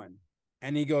going.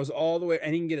 And he goes all the way,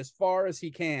 and he can get as far as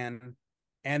he can.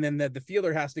 And then the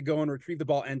fielder has to go and retrieve the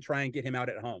ball and try and get him out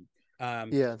at home.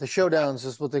 Yeah, the showdowns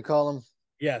is what they call them.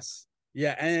 Yes.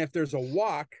 Yeah. And if there's a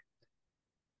walk,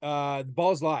 the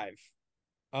ball's live.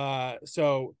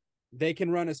 So they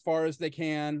can run as far as they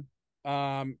can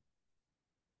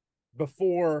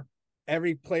before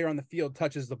every player on the field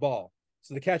touches the ball.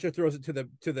 So the catcher throws it to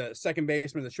the second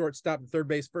baseman, the shortstop, the third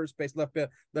base, first base, left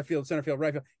field, center field,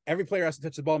 right field. Every player has to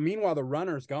touch the ball. Meanwhile, the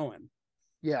runner's going.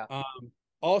 Yeah.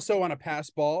 Also on a pass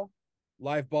ball,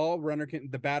 live ball,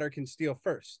 the batter can steal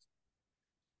first.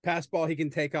 Pass ball, he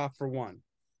can take off for one.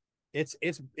 It's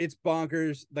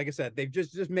bonkers. Like I said, they've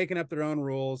just making up their own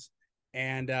rules,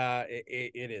 and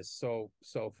it is so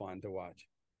fun to watch.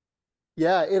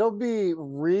 Yeah, it'll be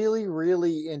really,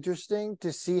 really interesting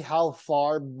to see how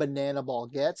far Banana Ball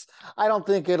gets. I don't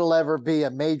think it'll ever be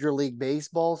a Major League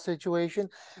Baseball situation,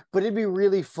 but it'd be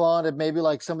really fun if maybe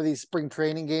like some of these spring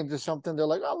training games or something, they're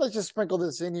like, oh, let's just sprinkle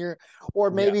this in here,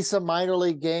 or maybe Yeah. some minor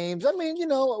league games. I mean,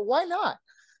 why not?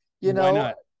 Why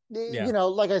not? Yeah.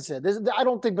 Like I said, I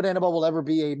don't think Banana Ball will ever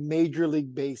be a Major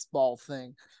League Baseball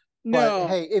thing. But No,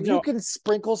 hey, if you no. can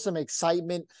sprinkle some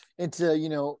excitement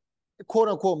into, quote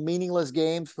unquote meaningless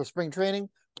games for spring training,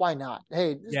 why not?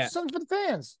 Hey, Yeah. something for the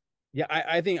fans. Yeah,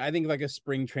 I think like a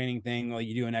spring training thing, like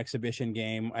you do an exhibition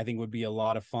game, I think would be a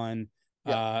lot of fun.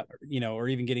 Yeah. Or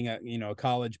even getting a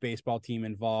college baseball team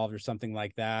involved or something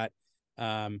like that.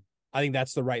 I think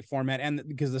that's the right format, and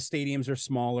because the stadiums are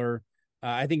smaller,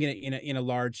 I think in a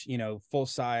large, full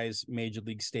size major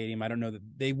league stadium, I don't know that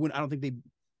they would. I don't think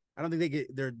they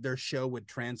get their show would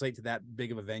translate to that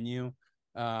big of a venue.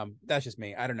 That's just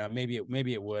me. I don't know. Maybe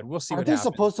it would. We'll see Aren't what they happens.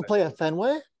 supposed to play at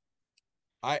Fenway?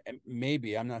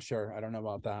 I'm not sure. I don't know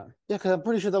about that. Yeah, because I'm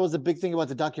pretty sure that was the big thing about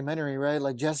the documentary, right?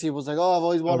 Like Jesse was like, "Oh, I've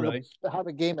always wanted Really? to have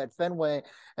a game at Fenway,"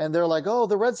 and they're like, "Oh,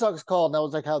 the Red Sox called," and that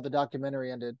was like how the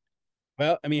documentary ended.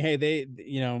 Well, I mean, hey,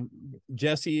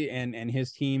 Jesse and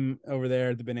his team over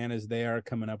there, the Bananas, they are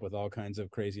coming up with all kinds of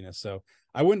craziness. So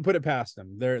I wouldn't put it past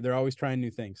them. They're always trying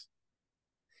new things.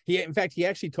 In fact, he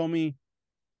actually told me,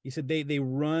 he said they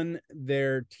run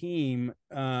their team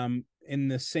in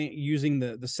the same, using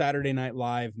the Saturday Night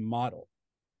Live model.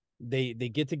 They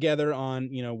get together on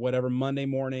whatever Monday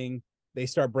morning, they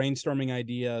start brainstorming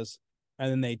ideas,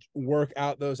 and then they work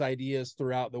out those ideas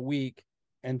throughout the week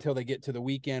until they get to the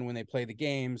weekend when they play the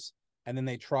games, and then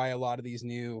they try a lot of these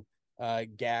new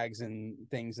gags and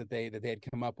things that they had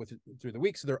come up with through the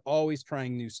week. So they're always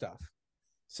trying new stuff.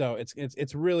 So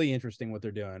it's really interesting what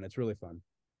they're doing. It's really fun.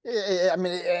 I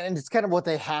mean, and it's kind of what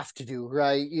they have to do,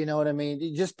 right? You know what I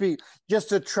mean? Just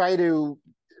to try to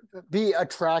be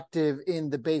attractive in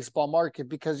the baseball market,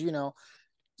 because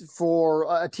for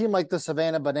a team like the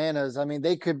Savannah Bananas, I mean,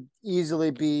 they could easily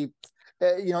be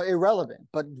irrelevant,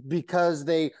 but because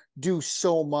they do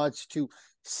so much to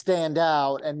stand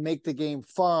out and make the game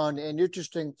fun and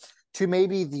interesting to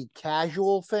maybe the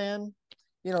casual fan,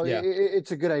 Yeah.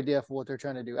 it's a good idea for what they're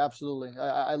trying to do. Absolutely.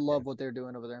 I love what they're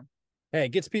doing over there. Hey, it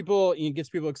gets people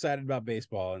excited about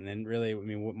baseball, and then really, I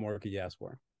mean, what more could you ask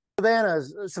for?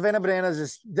 Savannah Bananas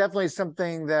is definitely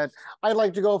something that I'd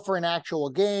like to go for an actual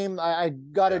game. I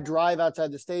got to drive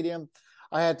outside the stadium.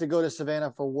 I had to go to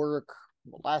Savannah for work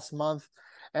last month,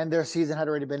 and their season had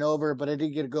already been over, but I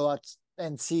did get to go out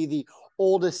and see the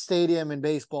oldest stadium in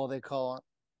baseball, they call it.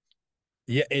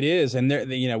 Yeah, it is. And there,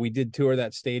 we did tour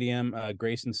that stadium,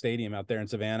 Grayson Stadium out there in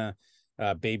Savannah.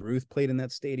 Babe Ruth played in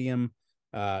that stadium.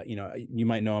 You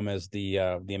might know him as the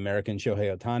American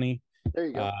Shohei Ohtani. There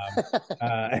you go.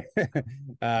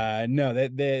 No,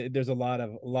 there's a lot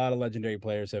of legendary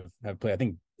players have played. I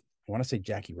think I want to say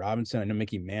Jackie Robinson. I know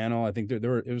Mickey Mantle. I think there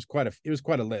were it was quite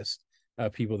a list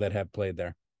of people that have played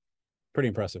there. Pretty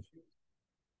impressive.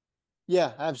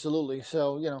 Yeah, absolutely.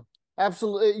 So,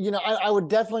 absolutely. I would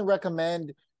definitely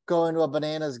recommend going to a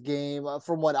Bananas game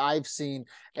from what I've seen.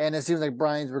 And it seems like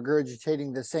Brian's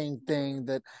regurgitating the same thing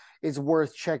that is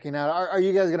worth checking out. Are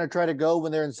you guys going to try to go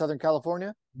when they're in Southern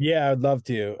California? Yeah, I'd love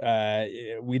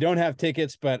to. We don't have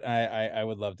tickets, but I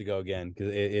would love to go again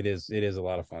because it is a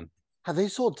lot of fun. Have they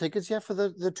sold tickets yet for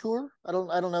the tour? I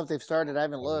don't know if they've started. I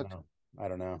haven't looked. I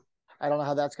don't know. I don't know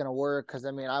how that's going to work because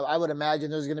I mean, I would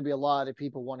imagine there's going to be a lot of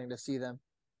people wanting to see them.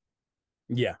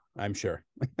 Yeah, I'm sure.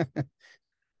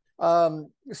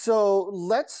 So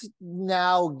let's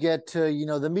now get to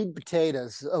the meat and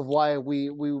potatoes of why we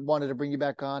wanted to bring you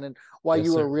back on and why Yes,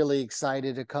 you were sir. really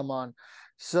excited to come on.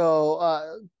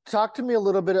 So talk to me a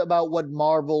little bit about what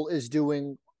Marvel is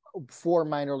doing for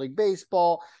minor league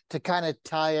baseball to kind of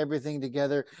tie everything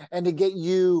together and to get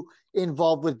you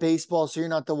involved with baseball so you're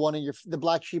not the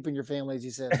black sheep in your family, as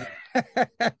you said.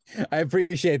 I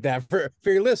appreciate that. For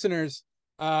your listeners,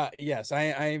 yes,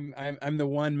 I'm the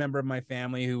one member of my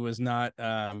family who was not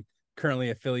currently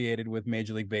affiliated with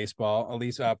Major League Baseball, at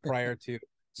least prior to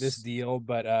this deal.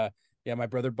 But yeah, my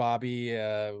brother Bobby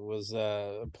was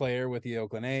a player with the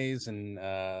Oakland A's and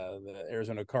the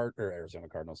Arizona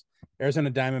Cardinals,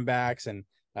 Arizona Diamondbacks, and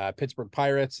Pittsburgh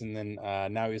Pirates, and then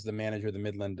now he's the manager of the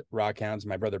Midland Rockhounds.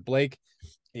 My brother Blake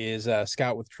is a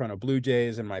scout with Toronto Blue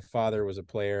Jays, and my father was a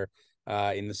player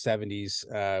in the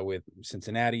 70s with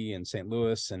Cincinnati and St.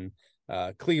 Louis and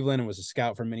Cleveland, and was a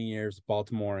scout for many years,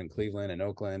 Baltimore and Cleveland and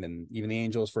Oakland and even the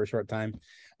Angels for a short time.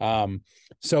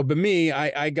 But me,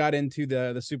 I got into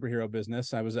the superhero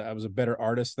business. I was a better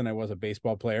artist than I was a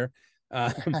baseball player.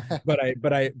 But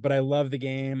I love the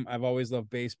game. I've always loved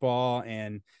baseball,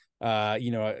 and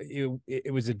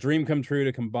it was a dream come true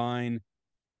to combine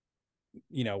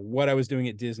what I was doing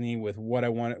at Disney with what I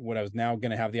was now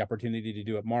going to have the opportunity to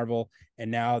do at Marvel,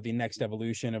 and now the next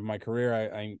evolution of my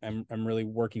career. I'm really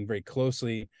working very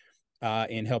closely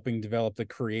in helping develop the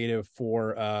creative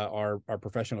for our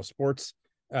professional sports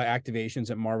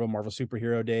activations at Marvel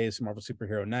Superhero Days, Marvel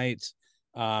Superhero Nights.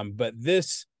 But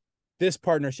this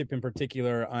partnership in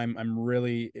particular, I'm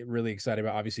really excited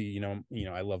about. Obviously,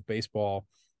 I love baseball.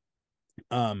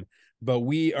 But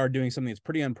we are doing something that's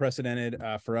pretty unprecedented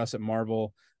for us at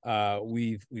Marvel.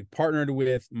 We've partnered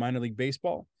with minor league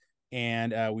baseball,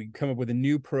 and we come up with a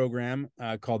new program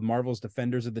called Marvel's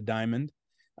Defenders of the Diamond.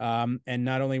 And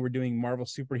not only we're doing Marvel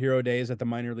Superhero Days at the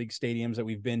minor league stadiums that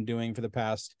we've been doing for the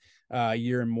past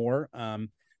year and more.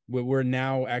 We're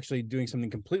now actually doing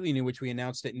something completely new, which we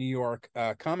announced at New York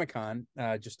Comic-Con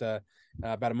just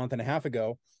about a month and a half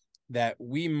ago, that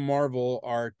we Marvel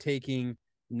are taking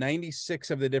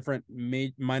 96 of the different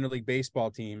minor league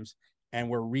baseball teams, and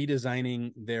we're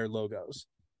redesigning their logos.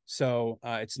 So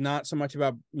it's not so much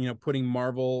about putting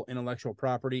Marvel intellectual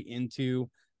property into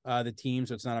the team,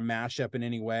 so it's not a mashup in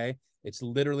any way. It's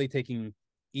literally taking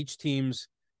each team's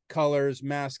colors,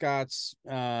 mascots,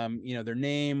 their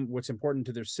name, what's important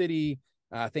to their city,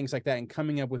 things like that, and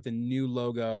coming up with a new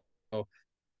logo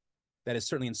that is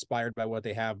certainly inspired by what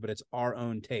they have, but it's our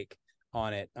own take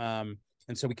on it.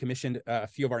 And so we commissioned a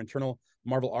few of our internal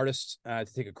Marvel artists to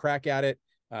take a crack at it.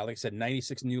 Like I said,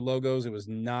 96 new logos. It was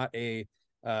not a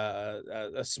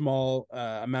small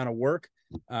amount of work.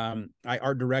 I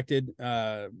art directed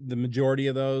the majority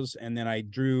of those, and then I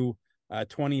drew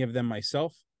 20 of them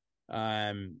myself.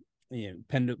 Pencil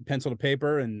to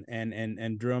paper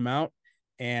and drew them out,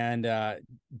 and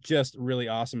just really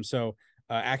awesome. So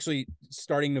actually,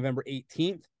 starting November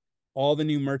 18th. All the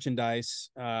new merchandise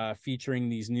featuring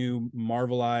these new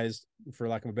Marvelized, for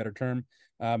lack of a better term,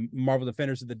 Marvel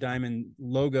Defenders of the Diamond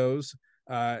logos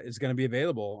is going to be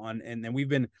available on, and we've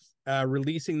been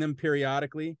releasing them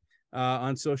periodically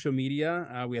on social media.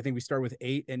 I think we start with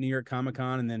 8 at New York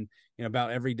Comic-Con, and then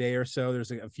about every day or so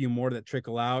there's a few more that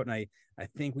trickle out, and I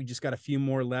think we just got a few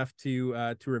more left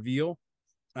to reveal.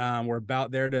 We're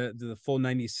about there to the full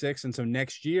 96, and so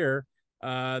next year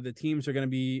the teams are going to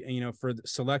be, for the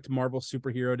select Marvel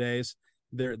Superhero Days,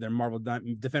 their Marvel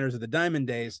Defenders of the Diamond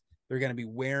days, they're going to be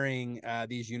wearing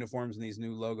these uniforms and these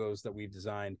new logos that we've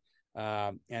designed.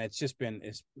 And it's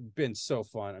been so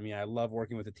fun. I mean, I love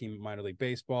working with a team of minor league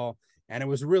baseball, and it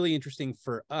was really interesting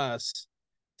for us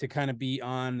to kind of be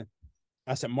on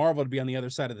us at Marvel to be on the other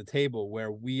side of the table,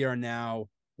 where we are now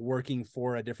working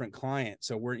for a different client.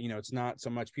 So we're, it's not so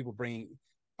much people bringing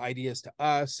ideas to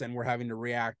us and we're having to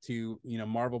react to,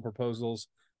 Marvel proposals,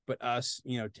 but us,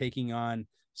 taking on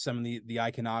some of the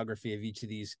iconography of each of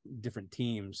these different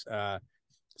teams.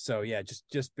 So yeah,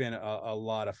 just been a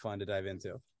lot of fun to dive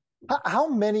into. How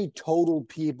many total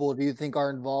people do you think are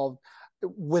involved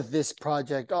with this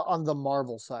project on the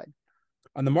Marvel side?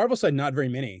 On the Marvel side, not very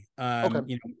many.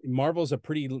 Okay. Marvel's a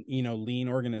pretty, lean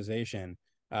organization.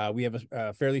 We have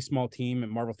a fairly small team at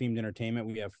Marvel Themed Entertainment.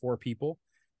 We have 4 people.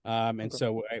 And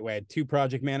so I had 2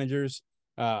 project managers.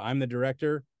 I'm the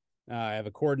director. I have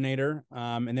a coordinator.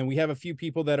 And then we have a few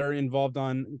people that are involved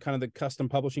on kind of the custom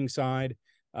publishing side.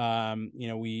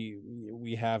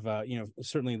 We have,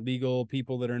 certainly legal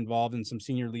people that are involved in some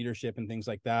senior leadership and things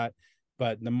like that.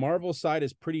 But the Marvel side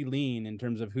is pretty lean in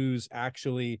terms of who's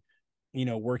actually,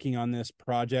 working on this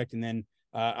project. And then,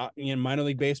 minor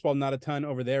league baseball, not a ton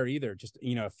over there either. Just,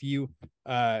 a few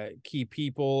key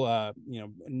people,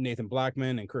 Nathan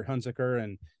Blackman and Kurt Hunziker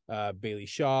and Bailey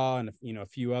Shaw and, a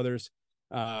few others.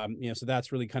 So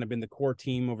that's really kind of been the core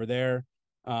team over there.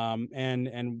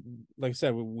 And like I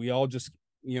said, we all just,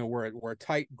 we're a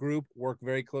tight group, work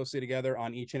very closely together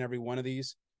on each and every one of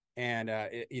these. And,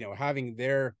 having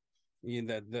their,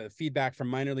 the feedback from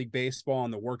minor league baseball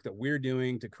and the work that we're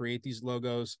doing to create these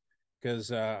logos, because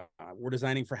we're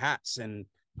designing for hats and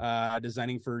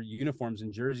designing for uniforms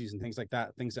and jerseys and things like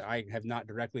that, things that I have not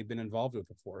directly been involved with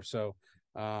before. So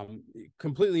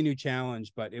completely new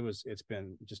challenge, but it's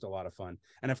been just a lot of fun.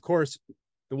 And of course,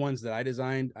 the ones that I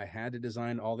designed, I had to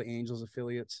design all the Angels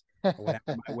affiliates. I went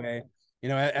out of my way.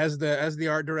 As the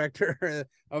art director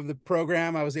of the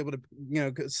program, I was able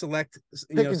to, select,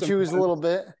 pick and choose a little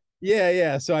bit.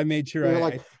 Yeah. So I made sure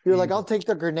you're like, I'll take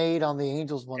the grenade on the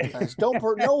Angels one time.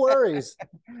 No worries.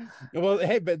 Well,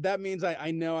 hey, but that means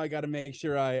I know I got to make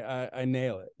sure I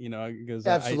nail it, because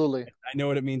absolutely I know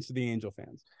what it means to the Angel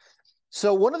fans.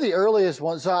 So one of the earliest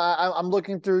ones. So I'm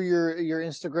looking through your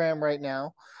Instagram right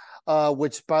now,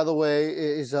 which by the way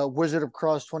is a Wizard of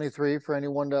Cross 23 for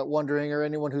anyone wondering, or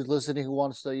anyone who's listening who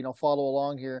wants to follow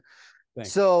along here.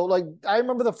 Thanks. So, like, I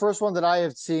remember the first one that I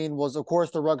had seen was, of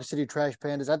course, the Rugged City Trash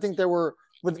Pandas. I think were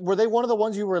they one of the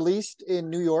ones you released in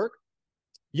New York?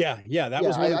 Yeah, that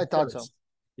was one. I thought so.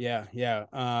 Yeah.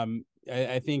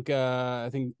 I think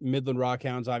Midland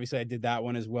Rockhounds. Obviously, I did that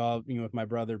one as well. With my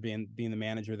brother being the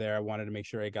manager there, I wanted to make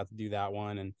sure I got to do that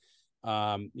one. And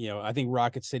I think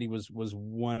Rocket City was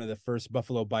one of the first.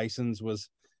 Buffalo Bisons was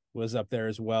up there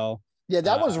as well. Yeah,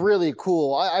 that was really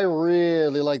cool. I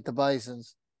really like the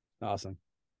Bisons. Awesome.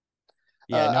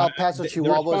 Yeah, El Paso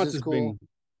Chihuahuas is cool.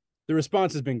 The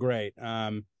response has been great.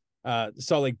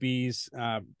 Salt Lake Bees,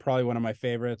 probably one of my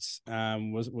favorites.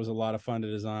 Was a lot of fun to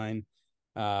design.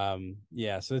 So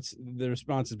the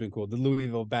response has been cool. The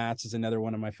Louisville Bats is another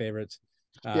one of my favorites.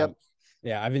 Yep.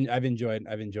 Yeah, I've enjoyed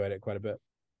it quite a bit.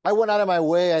 I went out of my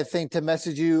way, I think, to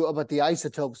message you about the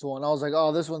Isotopes one. I was like,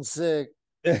 oh, this one's sick.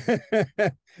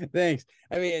 Thanks.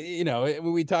 I mean,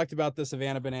 when we talked about the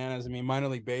Savannah Bananas, I mean, minor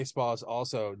league baseball is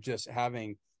also just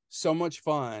having so much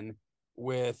fun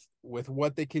with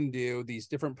what they can do, these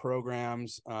different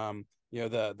programs.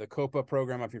 The Copa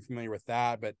program, if you're familiar with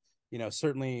that, but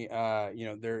certainly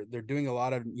they're doing a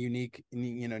lot of unique,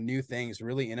 new things,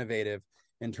 really innovative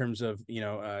in terms of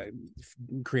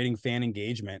creating fan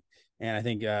engagement. And I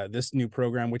think this new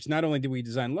program, which not only did we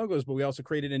design logos, but we also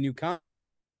created a new comic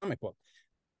book.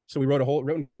 So we wrote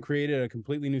and created a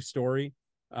completely new story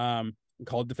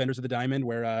called Defenders of the Diamond,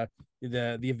 where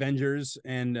the Avengers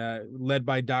and led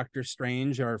by Doctor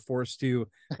Strange are forced to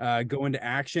go into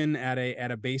action at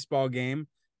a baseball game,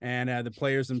 and the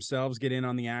players themselves get in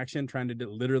on the action, trying to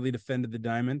literally defend the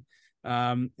diamond.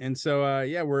 And so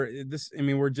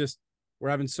we're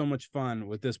having so much fun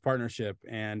with this partnership,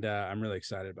 and I'm really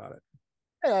excited about it.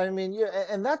 Yeah, I mean,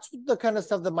 and that's the kind of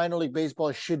stuff that minor league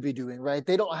baseball should be doing, right?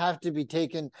 They don't have to be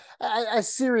taken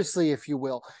as seriously, if you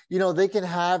will. They can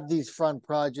have these fun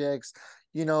projects.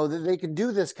 They can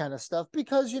do this kind of stuff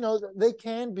because they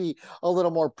can be a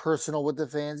little more personal with the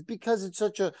fans because it's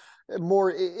such a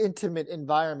more intimate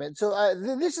environment. So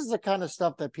this is the kind of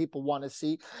stuff that people want to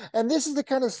see, and this is the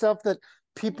kind of stuff that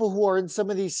people who are in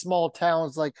some of these small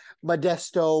towns like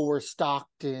Modesto or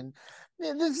Stockton.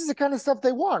 This is the kind of stuff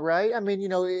they want, right? I mean,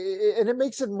 and it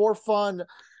makes it more fun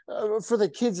for the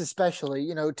kids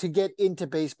especially, to get into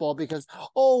baseball because,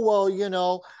 oh,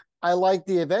 well, I like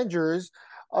the Avengers.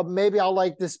 Maybe I'll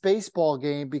like this baseball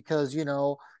game because,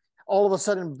 all of a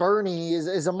sudden Bernie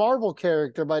is a Marvel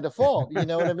character by default. You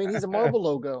know what I mean? He's a Marvel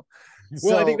logo.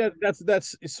 Well, I think So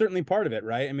that's certainly part of it,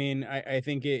 right? I mean, I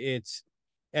think it's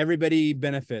everybody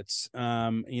benefits.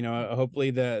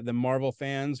 Hopefully the Marvel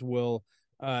fans will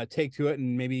take to it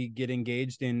and maybe get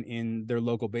engaged in their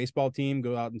local baseball team,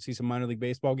 go out and see some minor league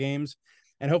baseball games,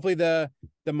 and hopefully the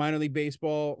minor league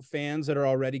baseball fans that are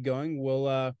already going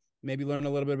will maybe learn a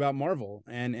little bit about Marvel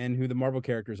and who the Marvel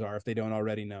characters are if they don't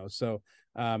already know. So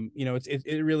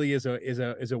it really is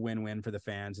a win-win for the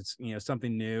fans. It's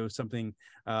something new, something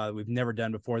we've never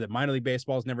done before, that minor league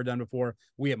baseball has never done before,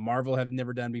 we at Marvel have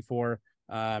never done before.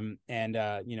 So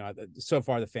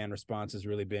far the fan response has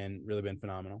really been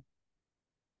phenomenal.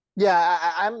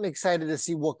 yeah, I'm excited to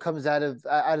see what comes out of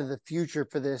the future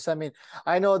for this. I mean,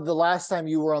 I know the last time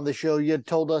you were on the show, you had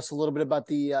told us a little bit about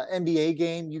the NBA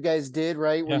game you guys did,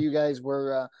 right? Where Yeah. you guys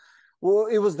were, well,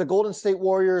 it was the Golden State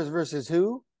Warriors versus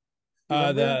who? Do you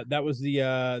remember? That was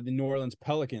the New Orleans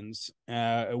Pelicans.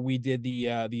 We did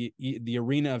the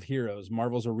Arena of Heroes,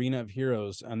 Marvel's Arena of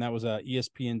Heroes, and that was a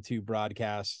ESPN2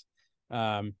 broadcast.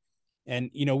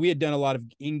 And we had done a lot of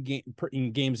in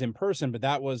games in person, but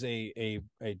that was a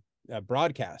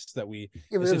broadcast that we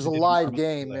It was a essentially did live Marvel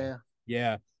game, Play. yeah.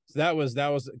 Yeah, so that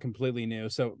was completely new.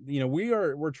 So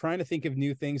we're trying to think of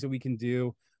new things that we can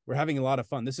do. We're having a lot of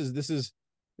fun. This is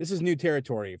new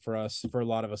territory for us, for a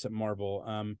lot of us at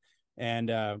Marvel.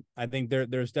 And I think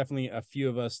there's definitely a few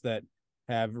of us that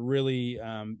have really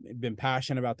been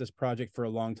passionate about this project for a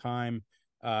long time.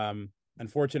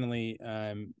 Unfortunately,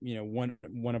 one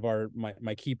of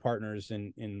my key partners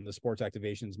in the sports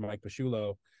activations, Mike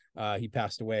Pasciullo, he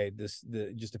passed away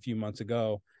just a few months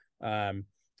ago. And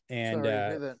Sorry to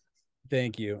hear that.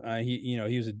 thank you.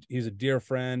 He was a dear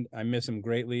friend. I miss him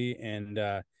greatly, and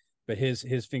but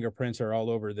his fingerprints are all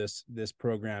over this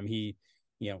program. He's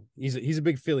a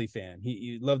big Philly fan.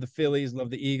 He loved the Phillies,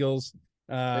 loved the Eagles.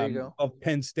 There you go. Of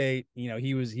Penn State.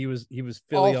 He was All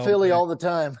Philly Philly all the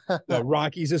time.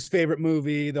 Rocky's his favorite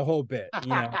movie, the whole bit.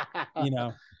 I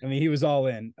mean, he was all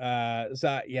in.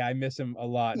 So yeah, I miss him a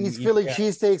lot. Eats Philly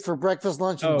cheesesteaks for breakfast,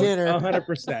 lunch, and dinner.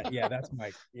 100%. Yeah, that's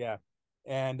Mike. Yeah.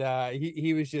 And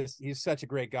he's such a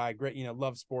great guy. Great,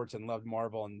 loved sports and loved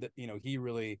Marvel, and he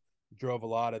really drove a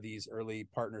lot of these early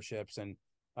partnerships and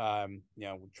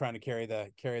trying to carry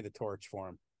the torch for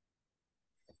him.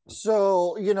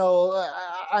 So,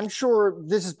 I'm sure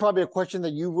this is probably a question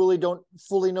that you really don't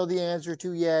fully know the answer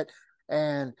to yet.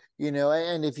 And,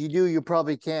 and if you do, you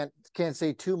probably can't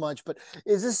say too much, but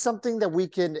is this something that we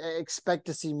can expect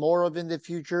to see more of in the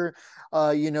future?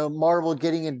 Marvel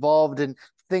getting involved in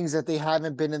things that they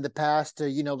haven't been in the past to,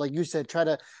 like you said, try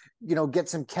to, get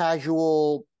some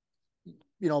casual,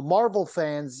 Marvel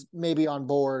fans maybe on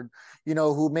board,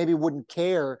 who maybe wouldn't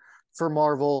care for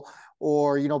Marvel,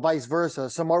 or vice versa.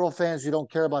 Some Marvel fans who don't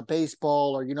care about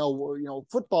baseball or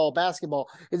football, basketball.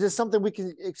 Is this something we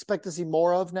can expect to see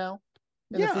more of now?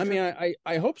 Yeah, I mean,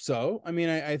 I hope so. I mean,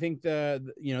 I think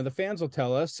the fans will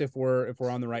tell us if we're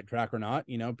on the right track or not.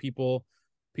 People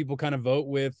kind of vote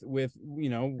with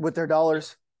their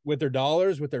dollars, with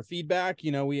their feedback.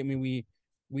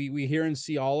 We hear and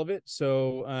see all of it.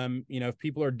 So if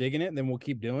people are digging it, then we'll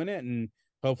keep doing it, and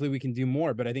hopefully we can do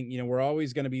more. But I think we're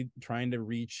always going to be trying to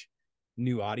reach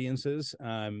new audiences.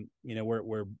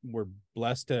 We're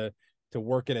blessed to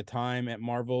work at a time at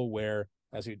Marvel where,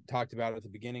 as we talked about at the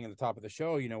beginning and the top of the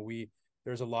show,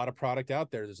 there's a lot of product out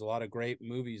there. There's a lot of great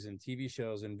movies and TV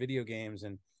shows and video games,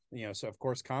 and so of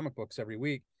course comic books every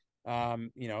week. Now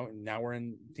we're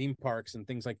in theme parks and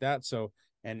things like that. So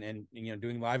and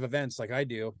doing live events like I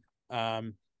do.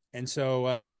 And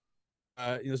so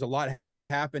there's a lot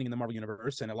happening in the Marvel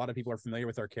universe, and a lot of people are familiar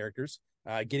with our characters.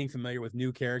 Getting familiar with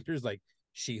new characters like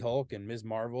She-Hulk and Ms.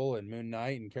 Marvel and Moon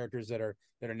Knight, and characters that are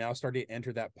now starting to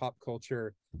enter that pop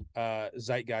culture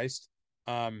zeitgeist.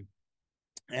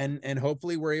 And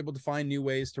hopefully we're able to find new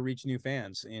ways to reach new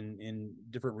fans in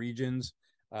different regions,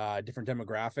 different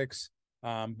demographics.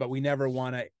 But we never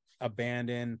want to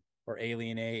abandon or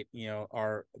alienate,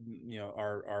 our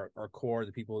core,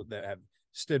 the people that have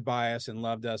stood by us and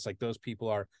loved us. Like, those people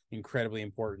are incredibly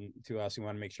important to us. We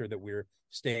want to make sure that we're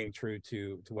staying true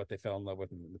to what they fell in love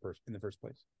with in the first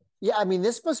place. Yeah, I mean,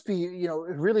 this must be,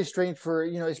 really strange for,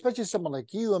 especially someone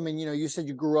like you. I mean, you said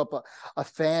you grew up a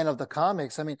fan of the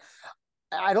comics. I mean,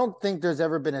 I don't think there's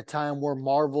ever been a time where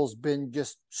Marvel's been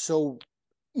just so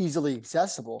easily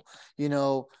accessible.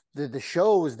 The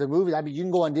shows, the movies. I mean, you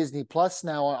can go on Disney Plus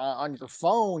now on your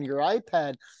phone, your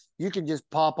iPad. you can just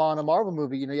pop on a Marvel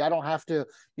movie. You know, I don't have to,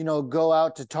 you know, go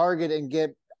out to Target and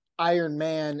get Iron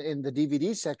Man in the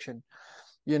DVD section.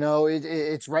 You know,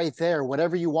 it's right there,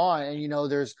 whatever you want. And, you know,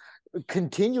 there's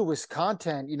continuous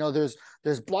content. You know, there's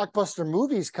blockbuster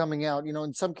movies coming out, you know,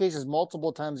 in some cases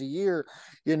multiple times a year.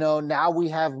 You know, now we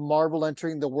have Marvel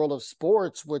entering the world of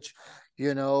sports, which,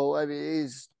 you know, I mean,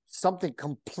 is something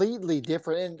completely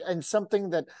different, and something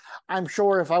that I'm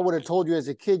sure if I would have told you as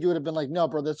a kid, you would have been like, no,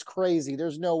 bro, that's crazy.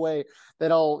 There's no way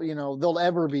that you know, they'll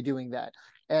ever be doing that.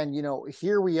 And, you know,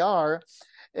 here we are.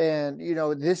 And, you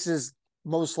know, this is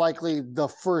most likely the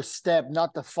first step,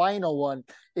 not the final one,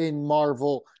 in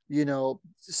Marvel, you know,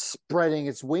 spreading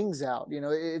its wings out. You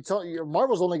know,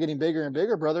 Marvel's only getting bigger and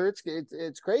bigger, brother.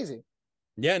 It's crazy.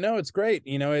 Yeah, no, it's great.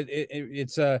 You know,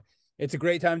 it's a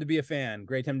great time to be a fan,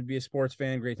 great time to be a sports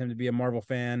fan, great time to be a Marvel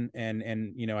fan.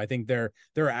 And you know, I think there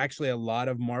are actually a lot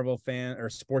of Marvel fan or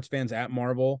sports fans at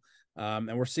Marvel.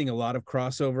 And we're seeing a lot of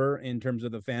crossover in terms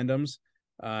of the fandoms.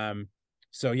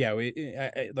 So yeah,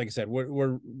 like I said,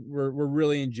 we're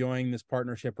really enjoying this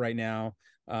partnership right now.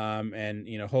 And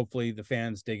you know, hopefully the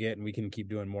fans dig it and we can keep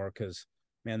doing more, because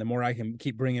man, the more I can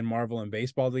keep bringing Marvel and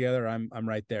baseball together, I'm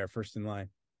right there first in line.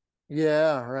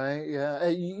 Yeah, right. Yeah,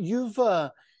 you've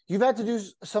had to do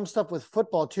some stuff with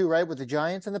football too, right? With the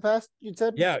Giants in the past, you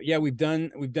said. Yeah, we've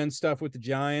done stuff with the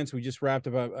Giants. We just wrapped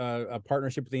up a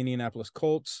partnership with the Indianapolis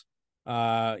Colts.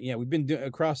 Yeah, we've been doing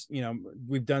across, you know,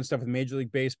 we've done stuff with Major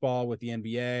League Baseball, with the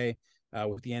NBA,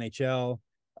 with the NHL.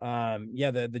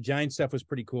 Yeah, the Giants stuff was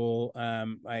pretty cool.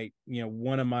 You know,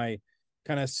 one of my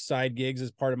kind of side gigs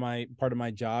as part of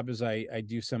my job is I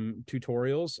do some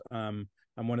tutorials.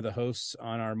 I'm one of the hosts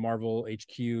on our Marvel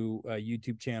HQ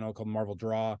YouTube channel called Marvel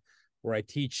Draw, where I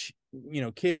teach, you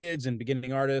know, kids and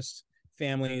beginning artists,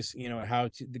 families, you know, how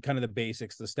to kind of the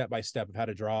basics, the step by step of how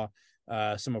to draw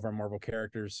some of our Marvel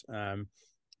characters.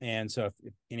 And so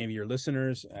if any of your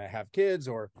listeners have kids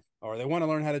or they want to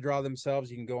learn how to draw themselves,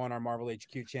 you can go on our Marvel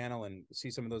HQ channel and see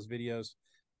some of those videos.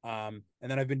 And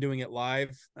then I've been doing it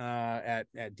live at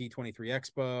D23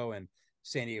 Expo and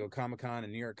San Diego Comic-Con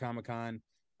and New York Comic-Con.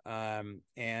 And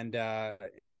the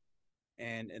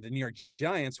New York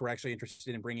Giants were actually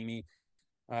interested in bringing me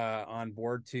on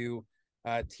board to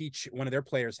teach one of their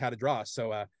players how to draw.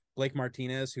 So Blake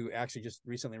Martinez, who actually just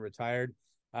recently retired,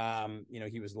 you know,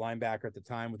 he was linebacker at the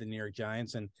time with the New York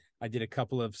Giants, and I did a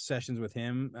couple of sessions with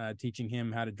him, teaching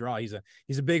him how to draw. He's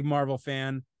a big Marvel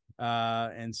fan,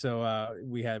 and so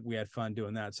we had fun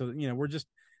doing that. So you know, we're just,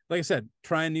 like I said,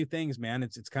 trying new things, man.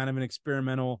 It's kind of an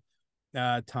experimental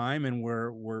time, and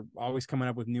we're always coming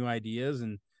up with new ideas,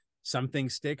 and some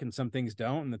things stick and some things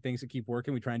don't, and the things that keep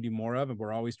working we try and do more of, and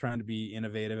we're always trying to be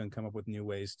innovative and come up with new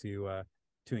ways to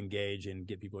engage and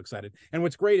get people excited. And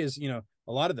what's great is, you know,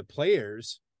 a lot of the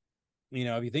players, you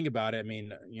know, if you think about it, I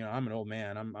mean, you know, I'm an old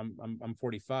man, I'm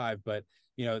 45, but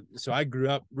you know, so I grew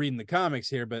up reading the comics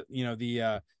here, but you know,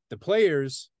 the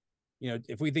players, you know,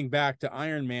 if we think back to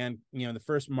Iron Man, you know, the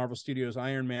first Marvel Studios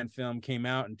Iron Man film came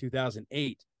out in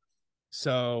 2008.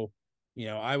 So, you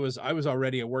know, I was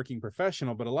already a working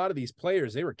professional, but a lot of these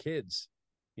players, they were kids.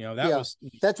 You know,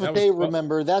 that's what they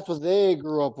remember. That's what they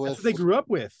grew up with. That's what they grew up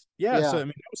with. Yeah. Yeah. So I mean,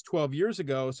 that was 12 years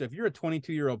ago. So if you're a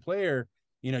 22-year-old player,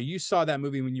 you know, you saw that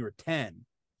movie when you were 10,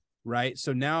 right?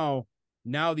 So now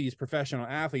these professional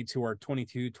athletes who are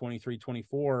 22, 23,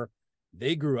 24,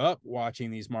 they grew up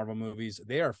watching these Marvel movies.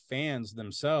 They are fans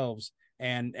themselves,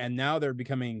 and now they're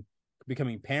becoming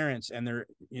parents, and they're,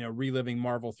 you know, reliving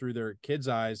Marvel through their kids'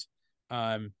 eyes.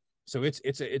 So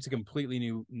it's a completely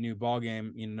new ball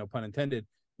game, you know, no pun intended,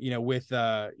 you know, with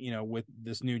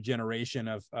this new generation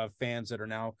of fans that are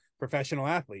now professional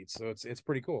athletes. So it's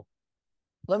pretty cool.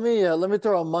 Let me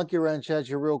throw a monkey wrench at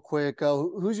you real quick.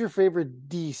 Who's your favorite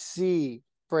DC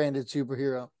branded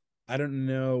superhero? I don't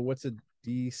know. What's a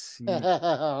DC?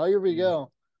 Oh, here we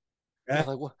go. Like,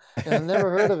 what? I've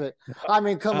never heard of it. I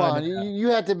mean, come on. No. You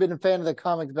had to have been a fan of the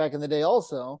comics back in the day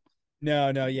also. No,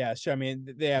 yeah, sure. I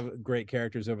mean, they have great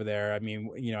characters over there. I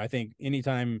mean, you know, I think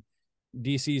anytime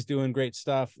DC's doing great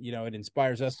stuff, you know, it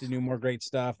inspires us to do more great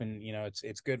stuff, and you know,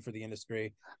 it's good for the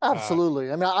industry.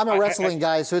 Absolutely. I mean, I'm a wrestling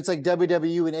guy, so it's like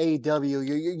WWE and AEW.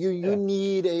 You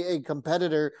need a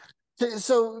competitor.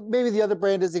 So maybe the other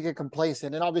brand doesn't get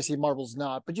complacent, and obviously Marvel's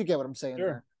not, but you get what I'm saying. Sure.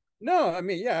 There. No, I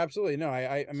mean, yeah, absolutely. No,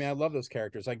 I mean, I love those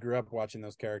characters. I grew up watching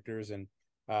those characters, and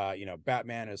you know,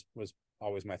 Batman was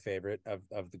always my favorite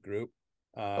of the group.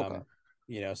 Okay.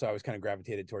 You know, so I was kind of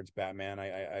gravitated towards Batman.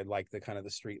 I like the kind of the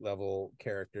street level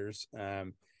characters.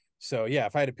 So yeah,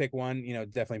 if I had to pick one, you know,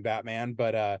 definitely Batman.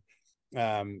 But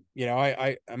you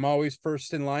know, I'm always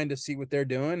first in line to see what they're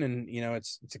doing, and you know,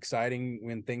 it's exciting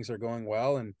when things are going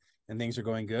well, and and things are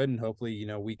going good, and hopefully,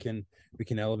 we can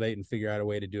elevate and figure out a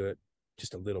way to do it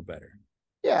just a little better.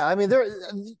 Yeah, I mean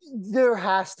there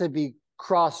has to be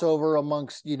crossover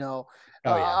amongst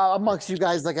Oh yeah, amongst you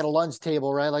guys, like at a lunch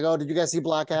table, right? Like, oh, did you guys see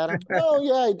Black Adam? Oh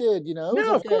yeah, I did. It was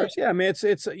no, of okay. course, yeah. I mean,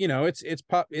 it's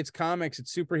pop, it's comics,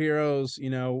 it's superheroes.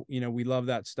 We love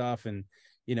that stuff, and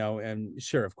and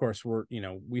sure, of course,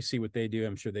 we see what they do.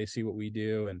 I'm sure they see what we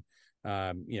do, and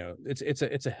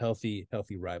it's a healthy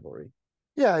rivalry.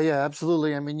 Yeah, yeah,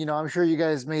 absolutely. I mean, I'm sure you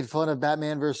guys made fun of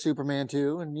Batman versus Superman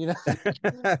too, and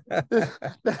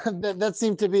that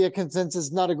seemed to be a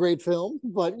consensus. Not a great film,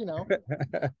 but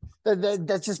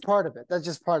that's just part of it. That's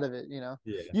just part of it. Yeah.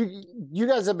 You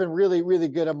guys have been really, really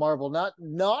good at Marvel.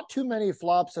 Not too many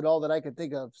flops at all that I could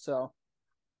think of. So,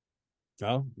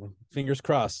 well, fingers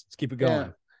crossed. Let's keep it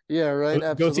going. Yeah, right. Go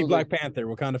see Absolutely. Black Panther,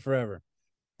 Wakanda Forever.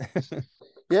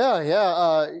 Yeah,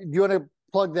 yeah. Do you want to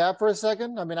plug that for a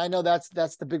second? I mean, I know that's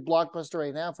the big blockbuster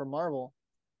right now for Marvel.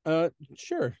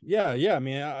 Sure. Yeah. I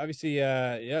mean, obviously,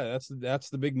 yeah, that's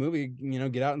the big movie.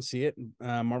 Get out and see it.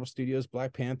 Marvel Studios,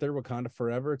 Black Panther, Wakanda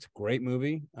Forever. It's a great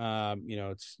movie.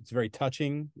 It's very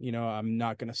touching. I'm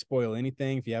not going to spoil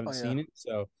anything if you haven't seen it.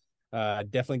 So,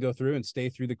 definitely go through and stay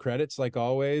through the credits like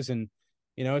always. And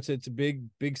it's a big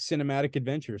cinematic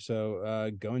adventure. So,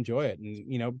 go enjoy it.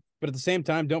 And but at the same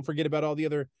time, don't forget about all the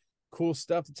other cool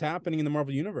stuff that's happening in the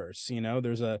Marvel universe.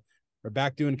 We're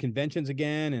back doing conventions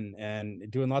again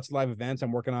and doing lots of live events.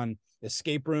 I'm working on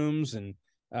escape rooms and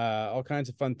all kinds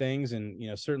of fun things. And,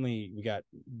 certainly we got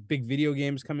big video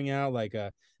games coming out like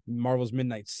Marvel's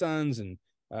Midnight Suns and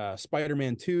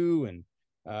Spider-Man 2. And,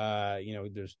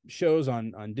 there's shows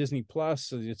on Disney Plus.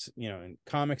 So it's, and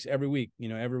comics every week.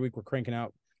 Every week we're cranking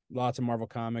out lots of Marvel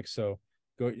comics. So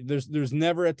there's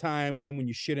never a time when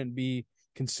you shouldn't be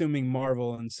consuming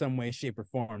Marvel in some way, shape, or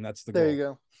form. That's the goal. There you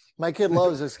go. My kid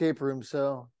loves escape rooms,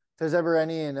 so if there's ever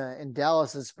any in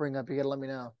Dallas this spring up, you got to let me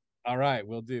know. All right,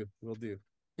 we'll do.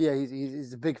 Yeah,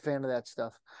 he's a big fan of that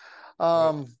stuff.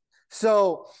 Right.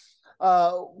 So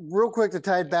real quick to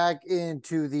tie it back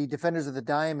into the Defenders of the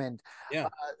Diamond. Yeah.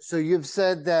 So you've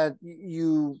said that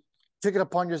you took it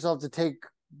upon yourself to take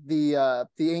the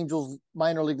Angels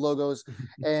minor league logos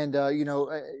and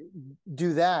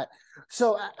do that.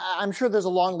 So I'm sure there's a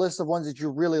long list of ones that you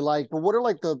really like, but what are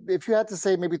like if you had to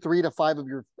say maybe 3 to 5 of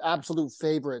your absolute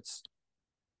favorites?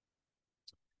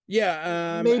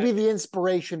 Yeah, maybe the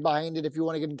inspiration behind it, if you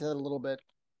want to get into that a little bit.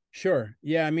 Sure.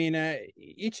 Yeah, I mean,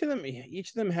 each of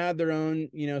them had their own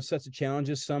sets of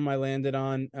challenges. Some I landed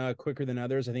on quicker than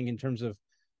others. I think in terms of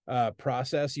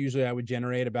process, usually I would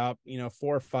generate about 4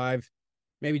 or 5,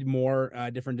 maybe more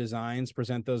different designs,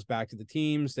 present those back to the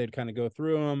teams. They'd kind of go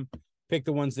through them, pick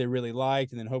the ones they really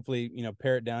liked, and then hopefully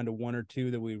pare it down to 1 or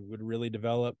 2 that we would really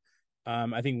develop.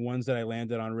 I think ones that I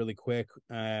landed on really quick,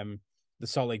 the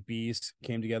Salt Lake Beast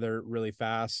came together really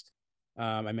fast.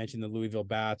 I mentioned the Louisville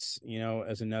Bats,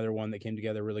 as another one that came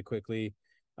together really quickly.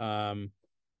 Let's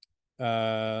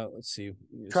see.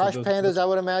 Trash Pandas, I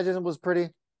would imagine it was pretty.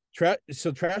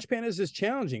 So Trash Pandas is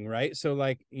challenging, right? So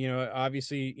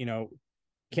obviously, you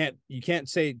can't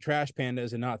say Trash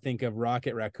Pandas and not think of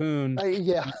Rocket Raccoon.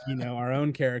 Yeah. Our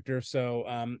own character.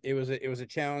 So it was a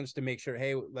challenge to make sure,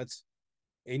 hey,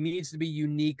 it needs to be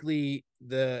uniquely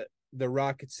the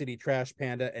Rocket City Trash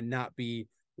Panda and not be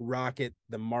Rocket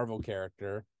the Marvel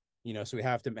character. So we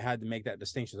had to make that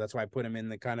distinction. That's why I put him in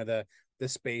the kind of the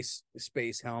space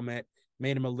helmet,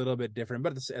 made him a little bit different,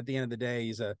 but at the end of the day,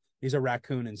 he's a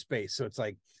raccoon in space. So it's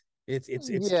like it's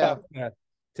tough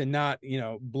to not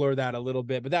blur that a little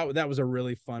bit, but that was a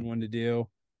really fun one to do.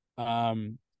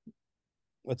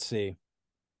 Let's see.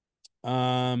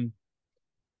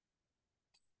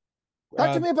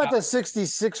 Talk to me about the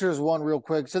 66ers one real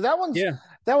quick. So that one's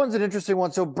an interesting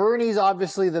one. So Bernie's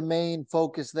obviously the main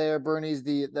focus there. Bernie's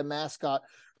the mascot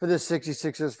for the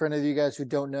 66ers, for any of you guys who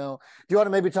don't know. Do you want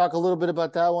to maybe talk a little bit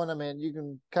about that one? I mean, you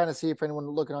can kind of see if anyone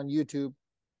looking on YouTube.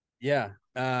 Yeah.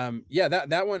 That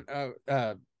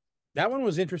one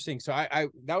was interesting. So I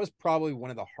that was probably one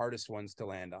of the hardest ones to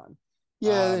land on.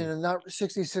 Yeah, not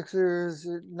 66ers,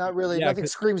 not really. Nothing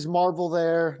screams Marvel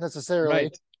there necessarily.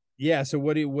 Right. Yeah. So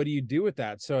what do you do with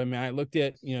that? So I mean, I looked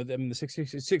at the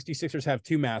 66ers have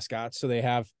 2 mascots. So they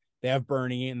have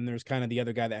Bernie, and there's kind of the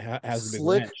other guy that has the big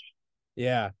wrench.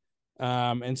 Yeah.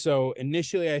 And so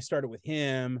initially I started with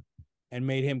him and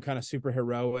made him kind of super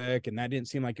heroic, and that didn't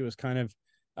seem like it was kind of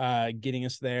getting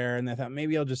us there. And I thought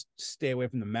maybe I'll just stay away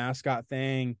from the mascot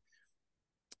thing.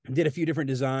 Did a few different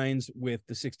designs with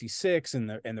the 66 and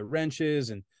the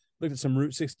wrenches, and looked at some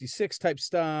Route 66 type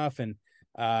stuff. And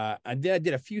I did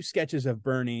a few sketches of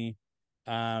Bernie.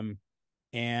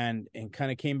 and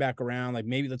kind of came back around, like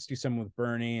maybe let's do something with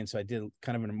Bernie. And so I did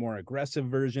kind of a more aggressive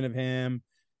version of him.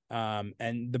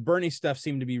 And the Bernie stuff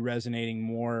seemed to be resonating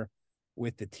more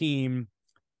with the team.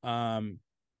 And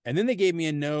then they gave me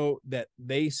a note that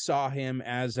they saw him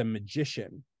as a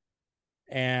magician.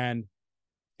 And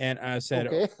I said,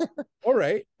 Okay. all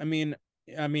right. I mean,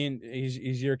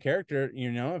 he's your character,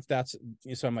 if that's,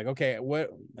 so I'm like, okay,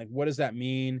 what does that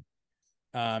mean?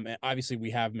 And obviously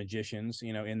we have magicians,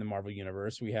 in the Marvel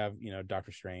universe. We have,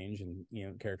 Doctor Strange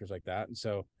and, characters like that. And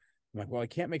so I'm like, well, I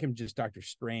can't make him just Doctor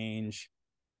Strange.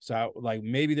 So like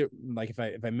maybe like if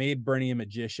I made Bernie a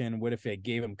magician, what if I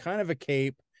gave him kind of a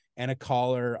cape and a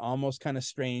collar, almost kind of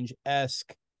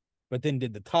Strange-esque, but then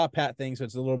did the top hat thing. So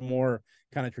it's a little more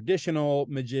kind of traditional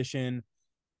magician.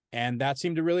 And that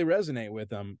seemed to really resonate with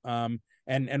them.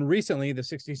 And recently the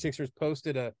 66ers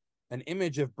posted an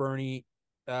image of Bernie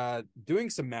doing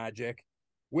some magic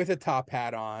with a top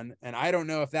hat on, and I don't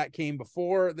know if that came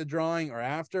before the drawing or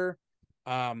after,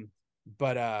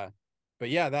 but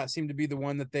yeah, that seemed to be the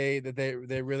one that they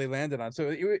really landed on.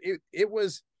 So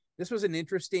this was an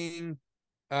interesting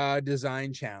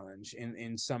design challenge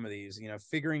in some of these,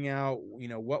 figuring out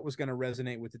what was going to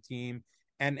resonate with the team,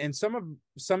 and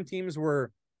some teams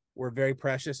were very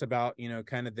precious about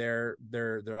kind of their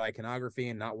iconography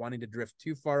and not wanting to drift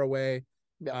too far away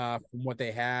from what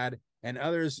they had, and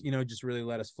others just really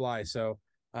let us fly. So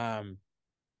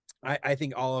I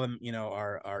think all of them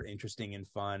are interesting and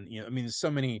fun. I mean, there's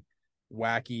so many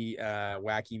wacky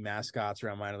mascots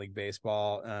around minor league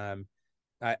baseball.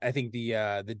 I think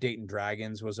the Dayton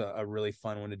Dragons was a really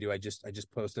fun one to do. I just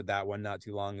posted that one not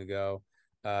too long ago.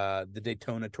 The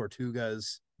Daytona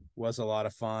Tortugas was a lot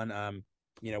of fun.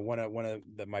 One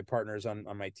of my partners on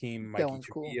my team, Mikey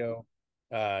Trujillo,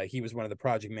 cool. He was one of the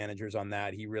project managers on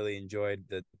that. He really enjoyed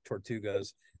the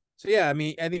Tortugas. So yeah, I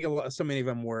mean, I think so many of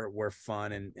them were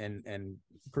fun and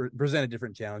presented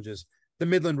different challenges. The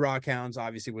Midland Rockhounds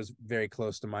obviously was very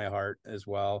close to my heart as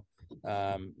well,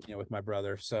 with my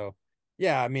brother. So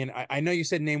yeah, I mean, I know you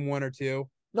said name one or two.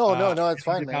 No, it's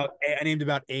fine, man. I named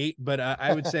about 8, but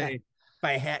I would say if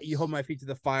I had you hold my feet to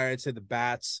the fire, I'd say the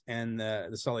Bats and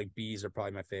the Salt Lake Bees are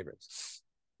probably my favorites.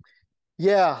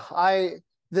 Yeah,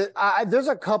 there's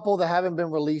a couple that haven't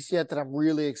been released yet that I'm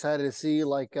really excited to see,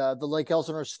 like the Lake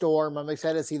Elsinore Storm. I'm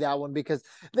excited to see that one because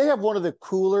they have one of the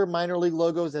cooler minor league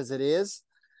logos as it is.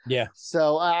 Yeah.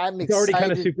 So I'm it's excited. Already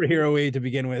kind of superhero-y to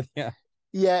begin with. Yeah.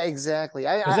 Yeah, exactly.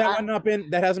 That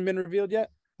hasn't been revealed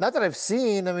yet? Not that I've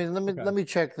seen. I mean, let me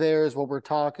check theirs while we're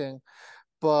talking.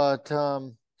 But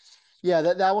yeah,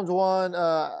 that one's one.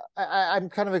 I'm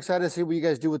kind of excited to see what you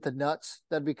guys do with the nuts.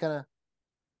 That'd be kind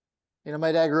of,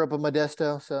 my dad grew up in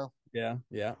Modesto, so yeah.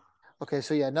 Okay,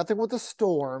 so yeah, nothing with the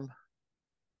Storm.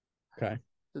 Okay.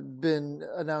 Been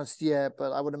announced yet,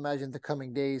 but I would imagine the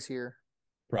coming days here.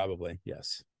 Probably,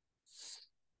 yes.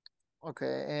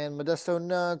 Okay, and Modesto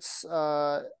Nuts.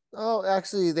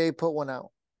 Actually, they put one out.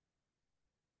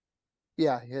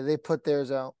 Yeah, they put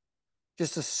theirs out.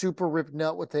 Just a super ripped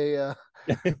nut with a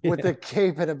with a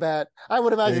cape and a bat. I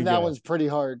would imagine that one's pretty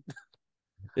hard.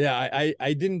 Yeah,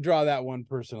 I didn't draw that one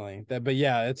personally. But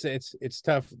yeah, it's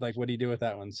tough. Like, what do you do with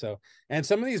that one? So, and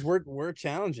some of these were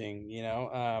challenging,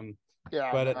 Yeah,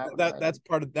 but that was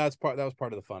part of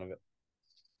the fun of it.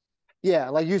 Yeah,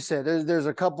 like you said, there's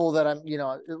a couple that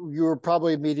you were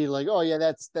probably immediately like, oh yeah,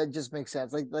 that just makes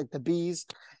sense. Like the bees,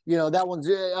 that one's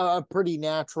a pretty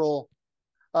natural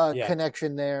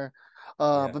connection there.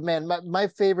 But man, my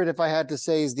favorite, if I had to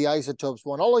say, is the Isotopes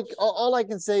one. All I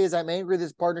can say is I'm angry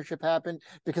this partnership happened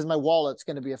because my wallet's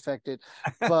going to be affected,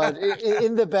 but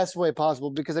in the best way possible.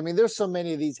 Because I mean, there's so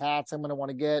many of these hats I'm going to want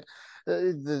to get.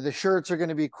 The shirts are going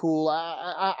to be cool.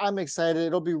 I'm excited.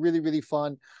 It'll be really, really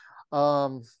fun.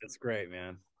 That's great,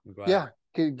 man. I'm glad. Yeah,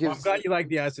 I'm glad you like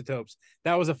the Isotopes.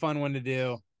 That was a fun one to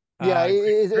do. Yeah,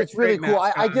 it's really cool.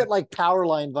 I get like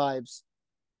Powerline vibes.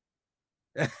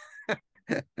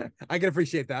 I can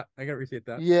appreciate that.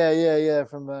 Yeah.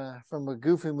 From a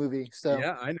Goofy movie. So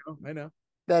yeah, I know.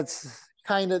 That's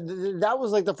that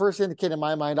was like the first thing that came to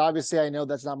my mind. Obviously, I know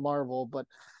that's not Marvel, but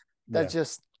that's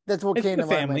what came to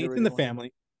my mind. It's in the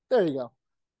family. There you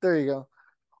go.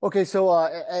 Okay, so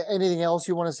anything else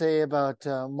you want to say about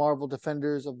Marvel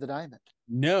Defenders of the Diamond?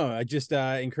 No, I just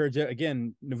encourage it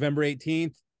again. November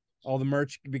 18th, all the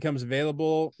merch becomes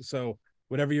available. So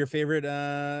whatever your favorite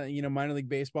minor league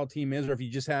baseball team is, or if you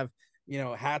just have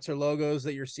hats or logos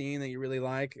that you're seeing that you really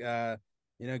like, go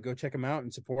check them out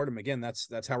and support them. Again,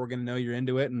 that's how we're going to know you're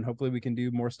into it, and hopefully we can do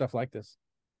more stuff like this.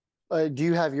 Do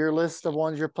you have your list of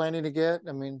ones you're planning to get?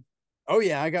 I mean, oh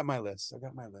yeah, I got my list.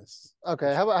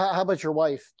 Okay, how about your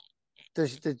wife?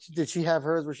 Did she have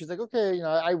hers where she's like, okay,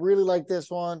 I really like this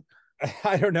one?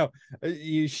 I don't know.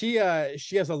 She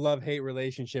has a love-hate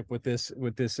relationship with this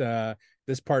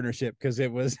partnership, because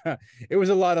it was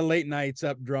a lot of late nights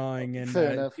up drawing, and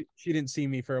Fair enough. she didn't see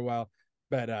me for a while.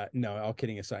 But no, all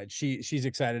kidding aside, she's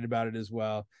excited about it as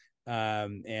well.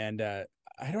 And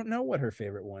I don't know what her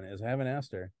favorite one is. I haven't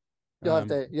asked her. You'll have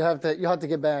to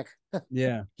get back.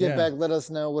 Yeah, Get yeah. back. Let us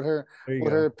know what her There you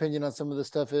what her go. opinion on some of the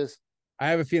stuff is. I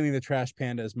have a feeling the Trash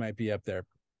Pandas might be up there.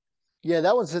 Yeah,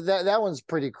 that one's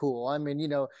pretty cool. I mean,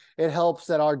 it helps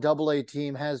that our AA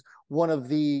team has one of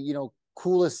the,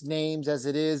 coolest names as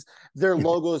it is. Their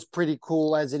logo is pretty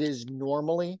cool as it is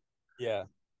normally. Yeah.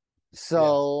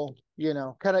 So,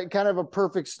 kind of a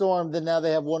perfect storm. Then now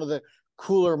they have one of the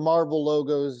cooler Marvel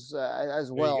logos as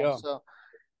There you well. go. So,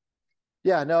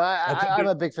 yeah, no, I'm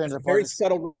a big fan of It's the a very partnership.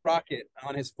 subtle rocket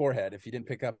on his forehead. If you didn't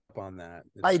pick up on that,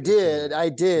 I it's really did, nice. I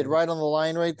did, right on the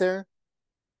line right there.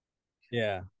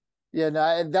 Yeah. Yeah,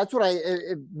 no, that's what I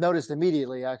noticed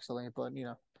immediately, actually. But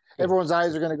Cool. everyone's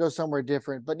eyes are going to go somewhere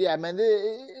different. But yeah, man,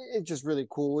 it's just really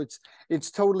cool.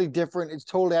 It's totally different. It's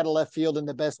totally out of left field in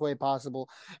the best way possible.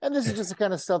 And this is just the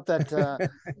kind of stuff that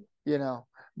you know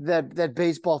that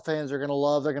baseball fans are going to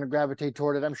love. They're going to gravitate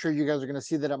toward it. I'm sure you guys are going to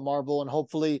see that at Marvel, and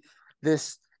hopefully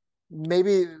this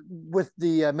maybe with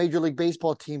the Major League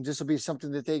Baseball teams, this will be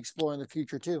something that they explore in the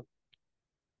future too.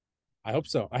 I hope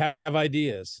so. I have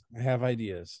ideas. I have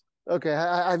ideas. Okay,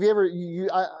 have you ever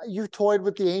you've toyed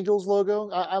with the Angels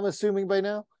logo? I'm assuming by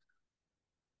now.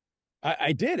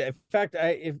 I did. In fact,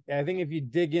 I think if you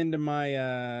dig into my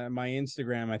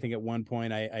Instagram, I think at one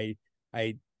point I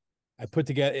I put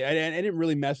together. I didn't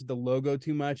really mess with the logo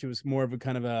too much. It was more of a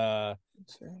kind of a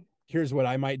here's what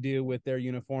I might do with their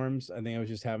uniforms. I think I was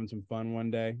just having some fun one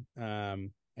day.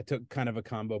 I took kind of a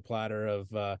combo platter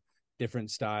of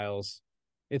different styles.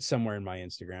 It's somewhere in my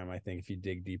Instagram, I think, if you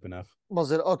dig deep enough.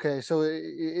 Was it okay? So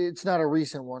it's not a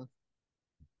recent one.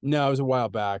 No, it was a while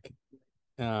back.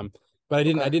 Um, but I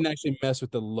Okay. didn't actually mess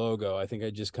with the logo. I think I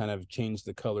just kind of changed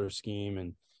the color scheme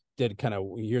and did kind of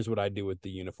here's what I do with the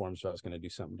uniform. So I was going to do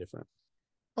something different.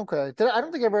 Okay. I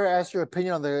don't think I ever asked your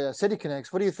opinion on the City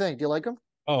Connects. What do you think? Do you like them?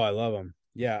 Oh, I love them.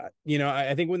 Yeah,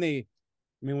 I think when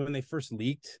they first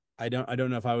leaked, I don't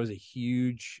know if I was a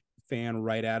huge fan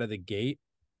right out of the gate,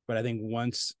 but I think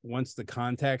once the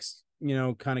context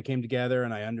kind of came together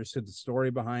and I understood the story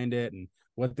behind it and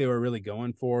what they were really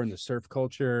going for and the surf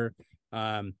culture,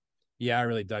 um, yeah, I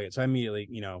really dug it. So I immediately,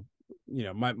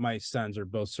 my sons are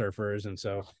both surfers, and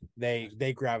so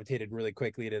they gravitated really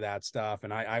quickly to that stuff,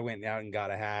 and I went out and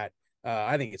got a hat.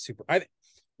 I think it's super.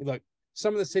 Look,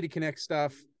 some of the City Connect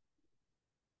stuff.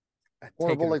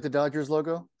 Horrible, like the Dodgers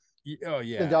logo, Oh the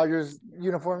yeah, Dodgers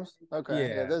uniforms. Okay,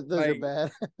 yeah, yeah. those are Like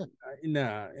bad.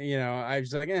 no, I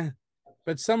was like,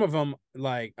 but some of them,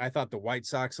 like I thought the White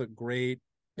Sox looked great.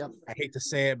 Yep, I hate to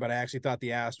say it, but I actually thought the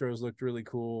Astros looked really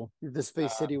cool. the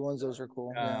Space City ones, those are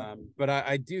cool. Yeah, But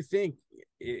I do think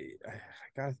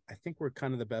I think we're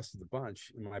kind of the best of the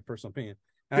bunch, in my personal opinion.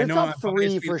 And I they're know I'm top biased three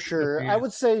being for a sure. I fan.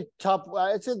 would say top.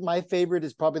 I'd say my favorite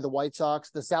is probably the White Sox.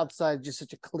 The South Side is just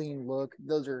such a clean look.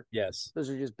 Those are Yes, those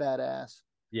are just badass.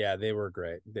 yeah, they were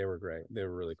great. They were great. They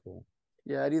were really cool.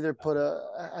 Yeah,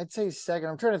 I'd say second.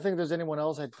 I'm trying to think if there's anyone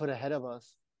else I'd put ahead of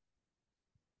us.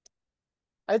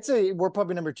 I'd say we're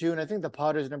probably number two, and I think the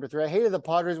Padres are number three. I hated the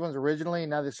Padres ones originally, and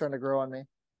now they're starting to grow on me.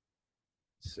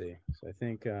 Let's see. So I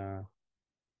think Oh,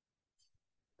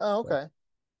 so, okay.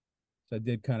 so I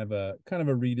did kind of a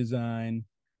redesign.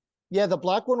 Yeah, the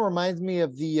black one reminds me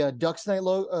of the Ducks Night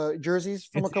jerseys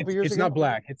from a couple years It's ago. not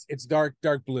black. It's dark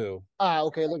blue.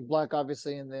 Okay, it looked black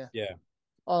obviously in the Yeah.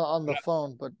 on the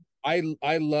phone, but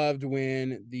I loved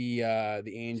when the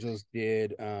Angels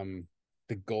did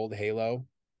the gold halo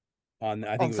on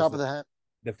I on think it was top of the hat.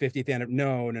 the 50th anniversary.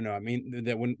 No. I mean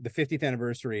that when the 50th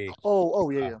anniversary. Oh,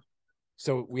 yeah, Uh, yeah.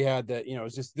 so we had that, it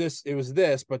was just this, it was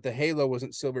this, but the halo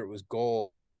wasn't silver, it was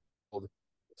gold.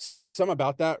 Some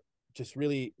about that just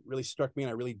really, really struck me, and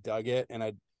I really dug it. And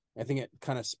I think it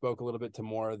kind of spoke a little bit to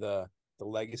more of the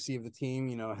legacy of the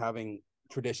team, having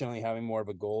traditionally having more of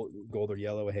a gold or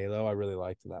yellow halo. I really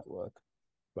liked that look.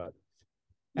 But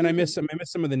and You could, I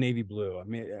miss some of the navy blue. I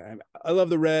mean, I love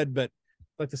the red, but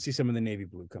I'd like to see some of the navy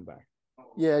blue come back.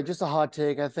 yeah, just a hot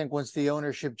take. I think once the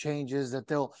ownership changes, that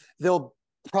they'll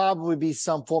probably be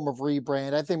some form of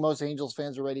rebrand. I think most Angels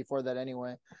fans are ready for that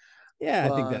anyway. Yeah,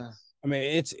 I think But that's. I mean,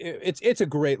 it's a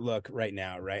great look right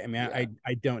now, right? I mean, yeah,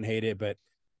 I don't hate it, but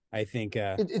I think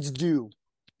it's due.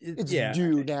 it's yeah.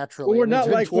 due Well, naturally. we're I mean, not it's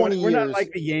been like 20 we're not years.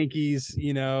 like the Yankees,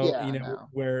 Yeah, no.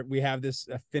 where we have this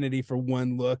affinity for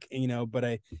one look, but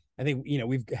I think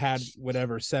we've had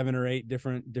whatever 7 or 8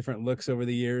 different looks over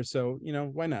the years, so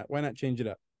why not change it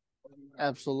up?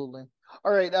 Absolutely.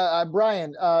 All right,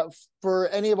 Brian, for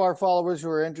any of our followers who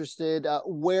are interested,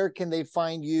 where can they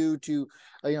find you to,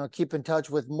 keep in touch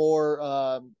with more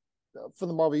from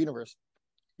the Marvel Universe?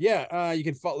 Yeah, you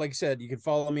can follow, like I said, you can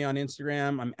follow me on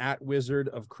Instagram. I'm at Wizard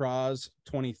of Cross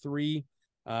 23.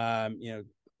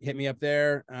 Hit me up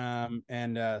there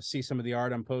and see some of the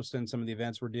art I'm posting, some of the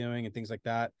events we're doing, and things like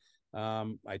that.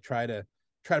 I try to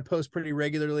post pretty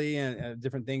regularly and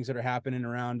different things that are happening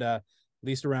around at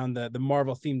least around the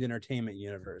Marvel themed entertainment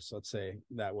universe, let's say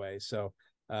that way. So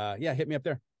yeah, hit me up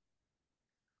there.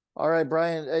 All right,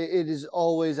 Brian, it is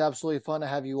always absolutely fun to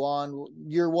have you on.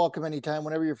 You're welcome anytime,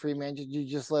 whenever you're free, man. You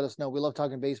just let us know. We love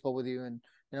talking baseball with you, and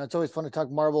it's always fun to talk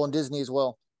Marvel and Disney as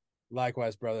well.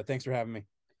 Likewise, brother. Thanks for having me.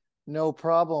 No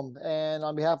problem. And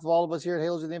on behalf of all of us here at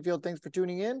Halos of the Infield, thanks for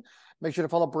tuning in. Make sure to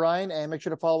follow Brian and make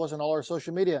sure to follow us on all our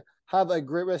social media. Have a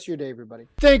great rest of your day, everybody.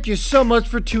 Thank you so much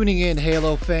for tuning in,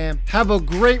 Halo fam. Have a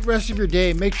great rest of your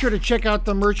day. Make sure to check out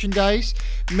the merchandise.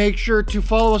 Make sure to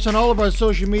follow us on all of our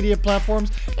social media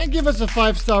platforms and give us a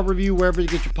 5-star review wherever you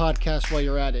get your podcast while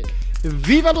you're at it.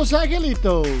 Viva los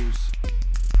Angelitos!